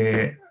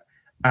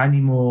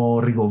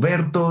 ánimo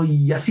Rigoberto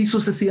y así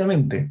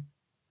sucesivamente.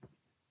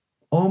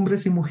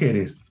 Hombres y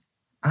mujeres,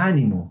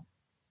 ánimo,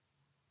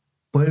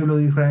 pueblo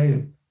de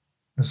Israel.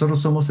 Nosotros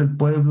somos el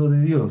pueblo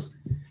de Dios.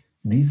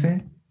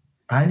 Dice,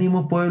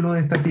 ánimo pueblo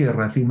de esta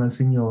tierra, afirma el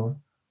Señor,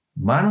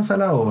 manos a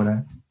la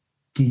obra,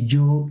 que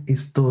yo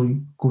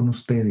estoy con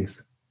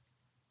ustedes.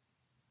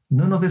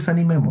 No nos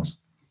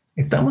desanimemos.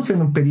 Estamos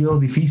en periodos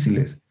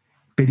difíciles,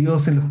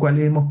 periodos en los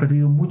cuales hemos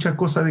perdido mucha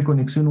cosa de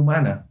conexión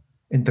humana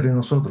entre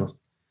nosotros,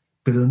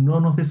 pero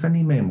no nos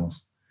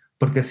desanimemos,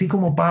 porque así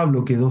como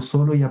Pablo quedó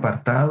solo y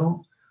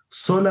apartado,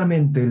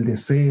 solamente el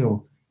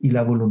deseo y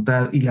la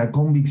voluntad y la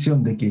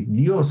convicción de que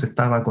Dios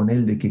estaba con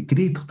él, de que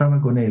Cristo estaba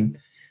con él,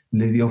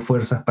 le dio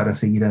fuerzas para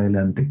seguir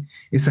adelante.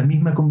 Esa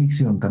misma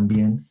convicción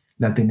también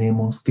la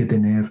tenemos que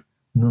tener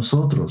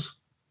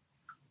nosotros.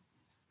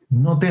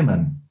 No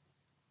teman,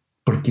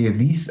 porque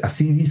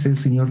así dice el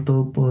Señor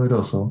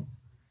Todopoderoso,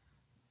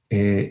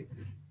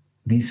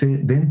 dice,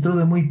 dentro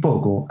de muy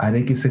poco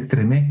haré que se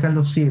estremezcan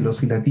los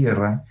cielos y la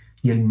tierra,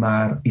 y el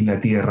mar y la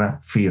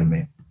tierra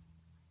firme.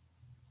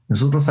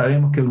 Nosotros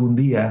sabemos que algún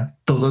día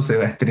todo se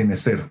va a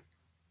estremecer.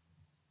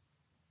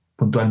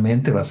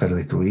 Puntualmente va a ser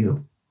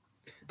destruido.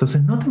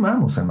 Entonces no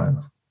temamos,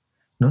 hermanos.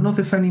 No nos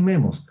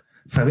desanimemos.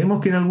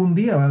 Sabemos que en algún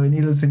día va a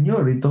venir el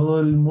Señor y todo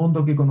el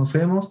mundo que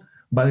conocemos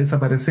va a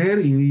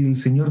desaparecer y el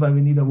Señor va a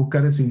venir a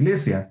buscar a su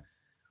iglesia.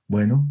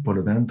 Bueno, por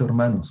lo tanto,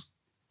 hermanos,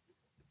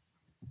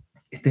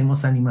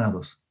 estemos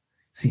animados.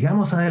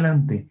 Sigamos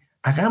adelante.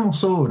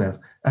 Hagamos obras.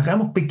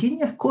 Hagamos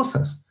pequeñas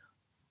cosas,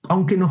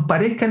 aunque nos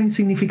parezcan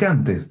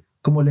insignificantes,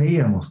 como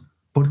leíamos,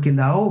 porque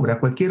la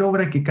obra, cualquier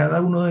obra que cada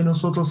uno de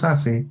nosotros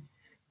hace,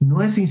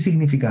 no es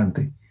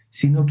insignificante,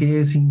 sino que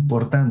es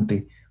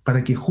importante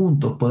para que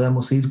juntos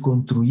podamos ir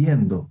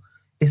construyendo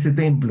ese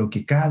templo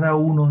que cada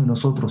uno de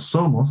nosotros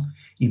somos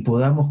y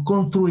podamos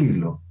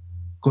construirlo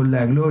con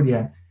la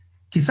gloria,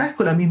 quizás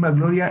con la misma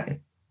gloria,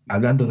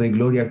 hablando de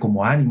gloria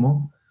como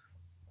ánimo,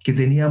 que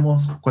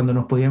teníamos cuando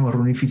nos podíamos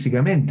reunir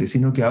físicamente,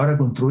 sino que ahora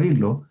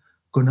construirlo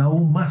con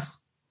aún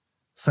más,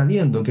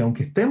 sabiendo que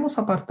aunque estemos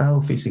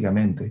apartados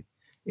físicamente,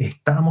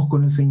 estamos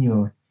con el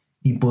Señor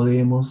y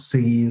podemos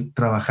seguir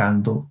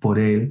trabajando por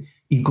Él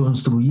y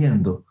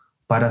construyendo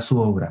para su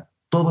obra,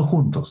 todos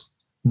juntos,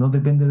 no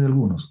depende de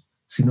algunos,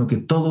 sino que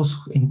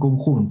todos en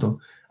conjunto,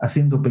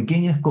 haciendo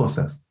pequeñas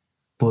cosas,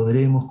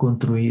 podremos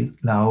construir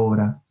la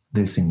obra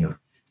del Señor.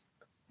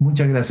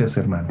 Muchas gracias,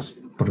 hermanos,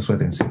 por su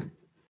atención.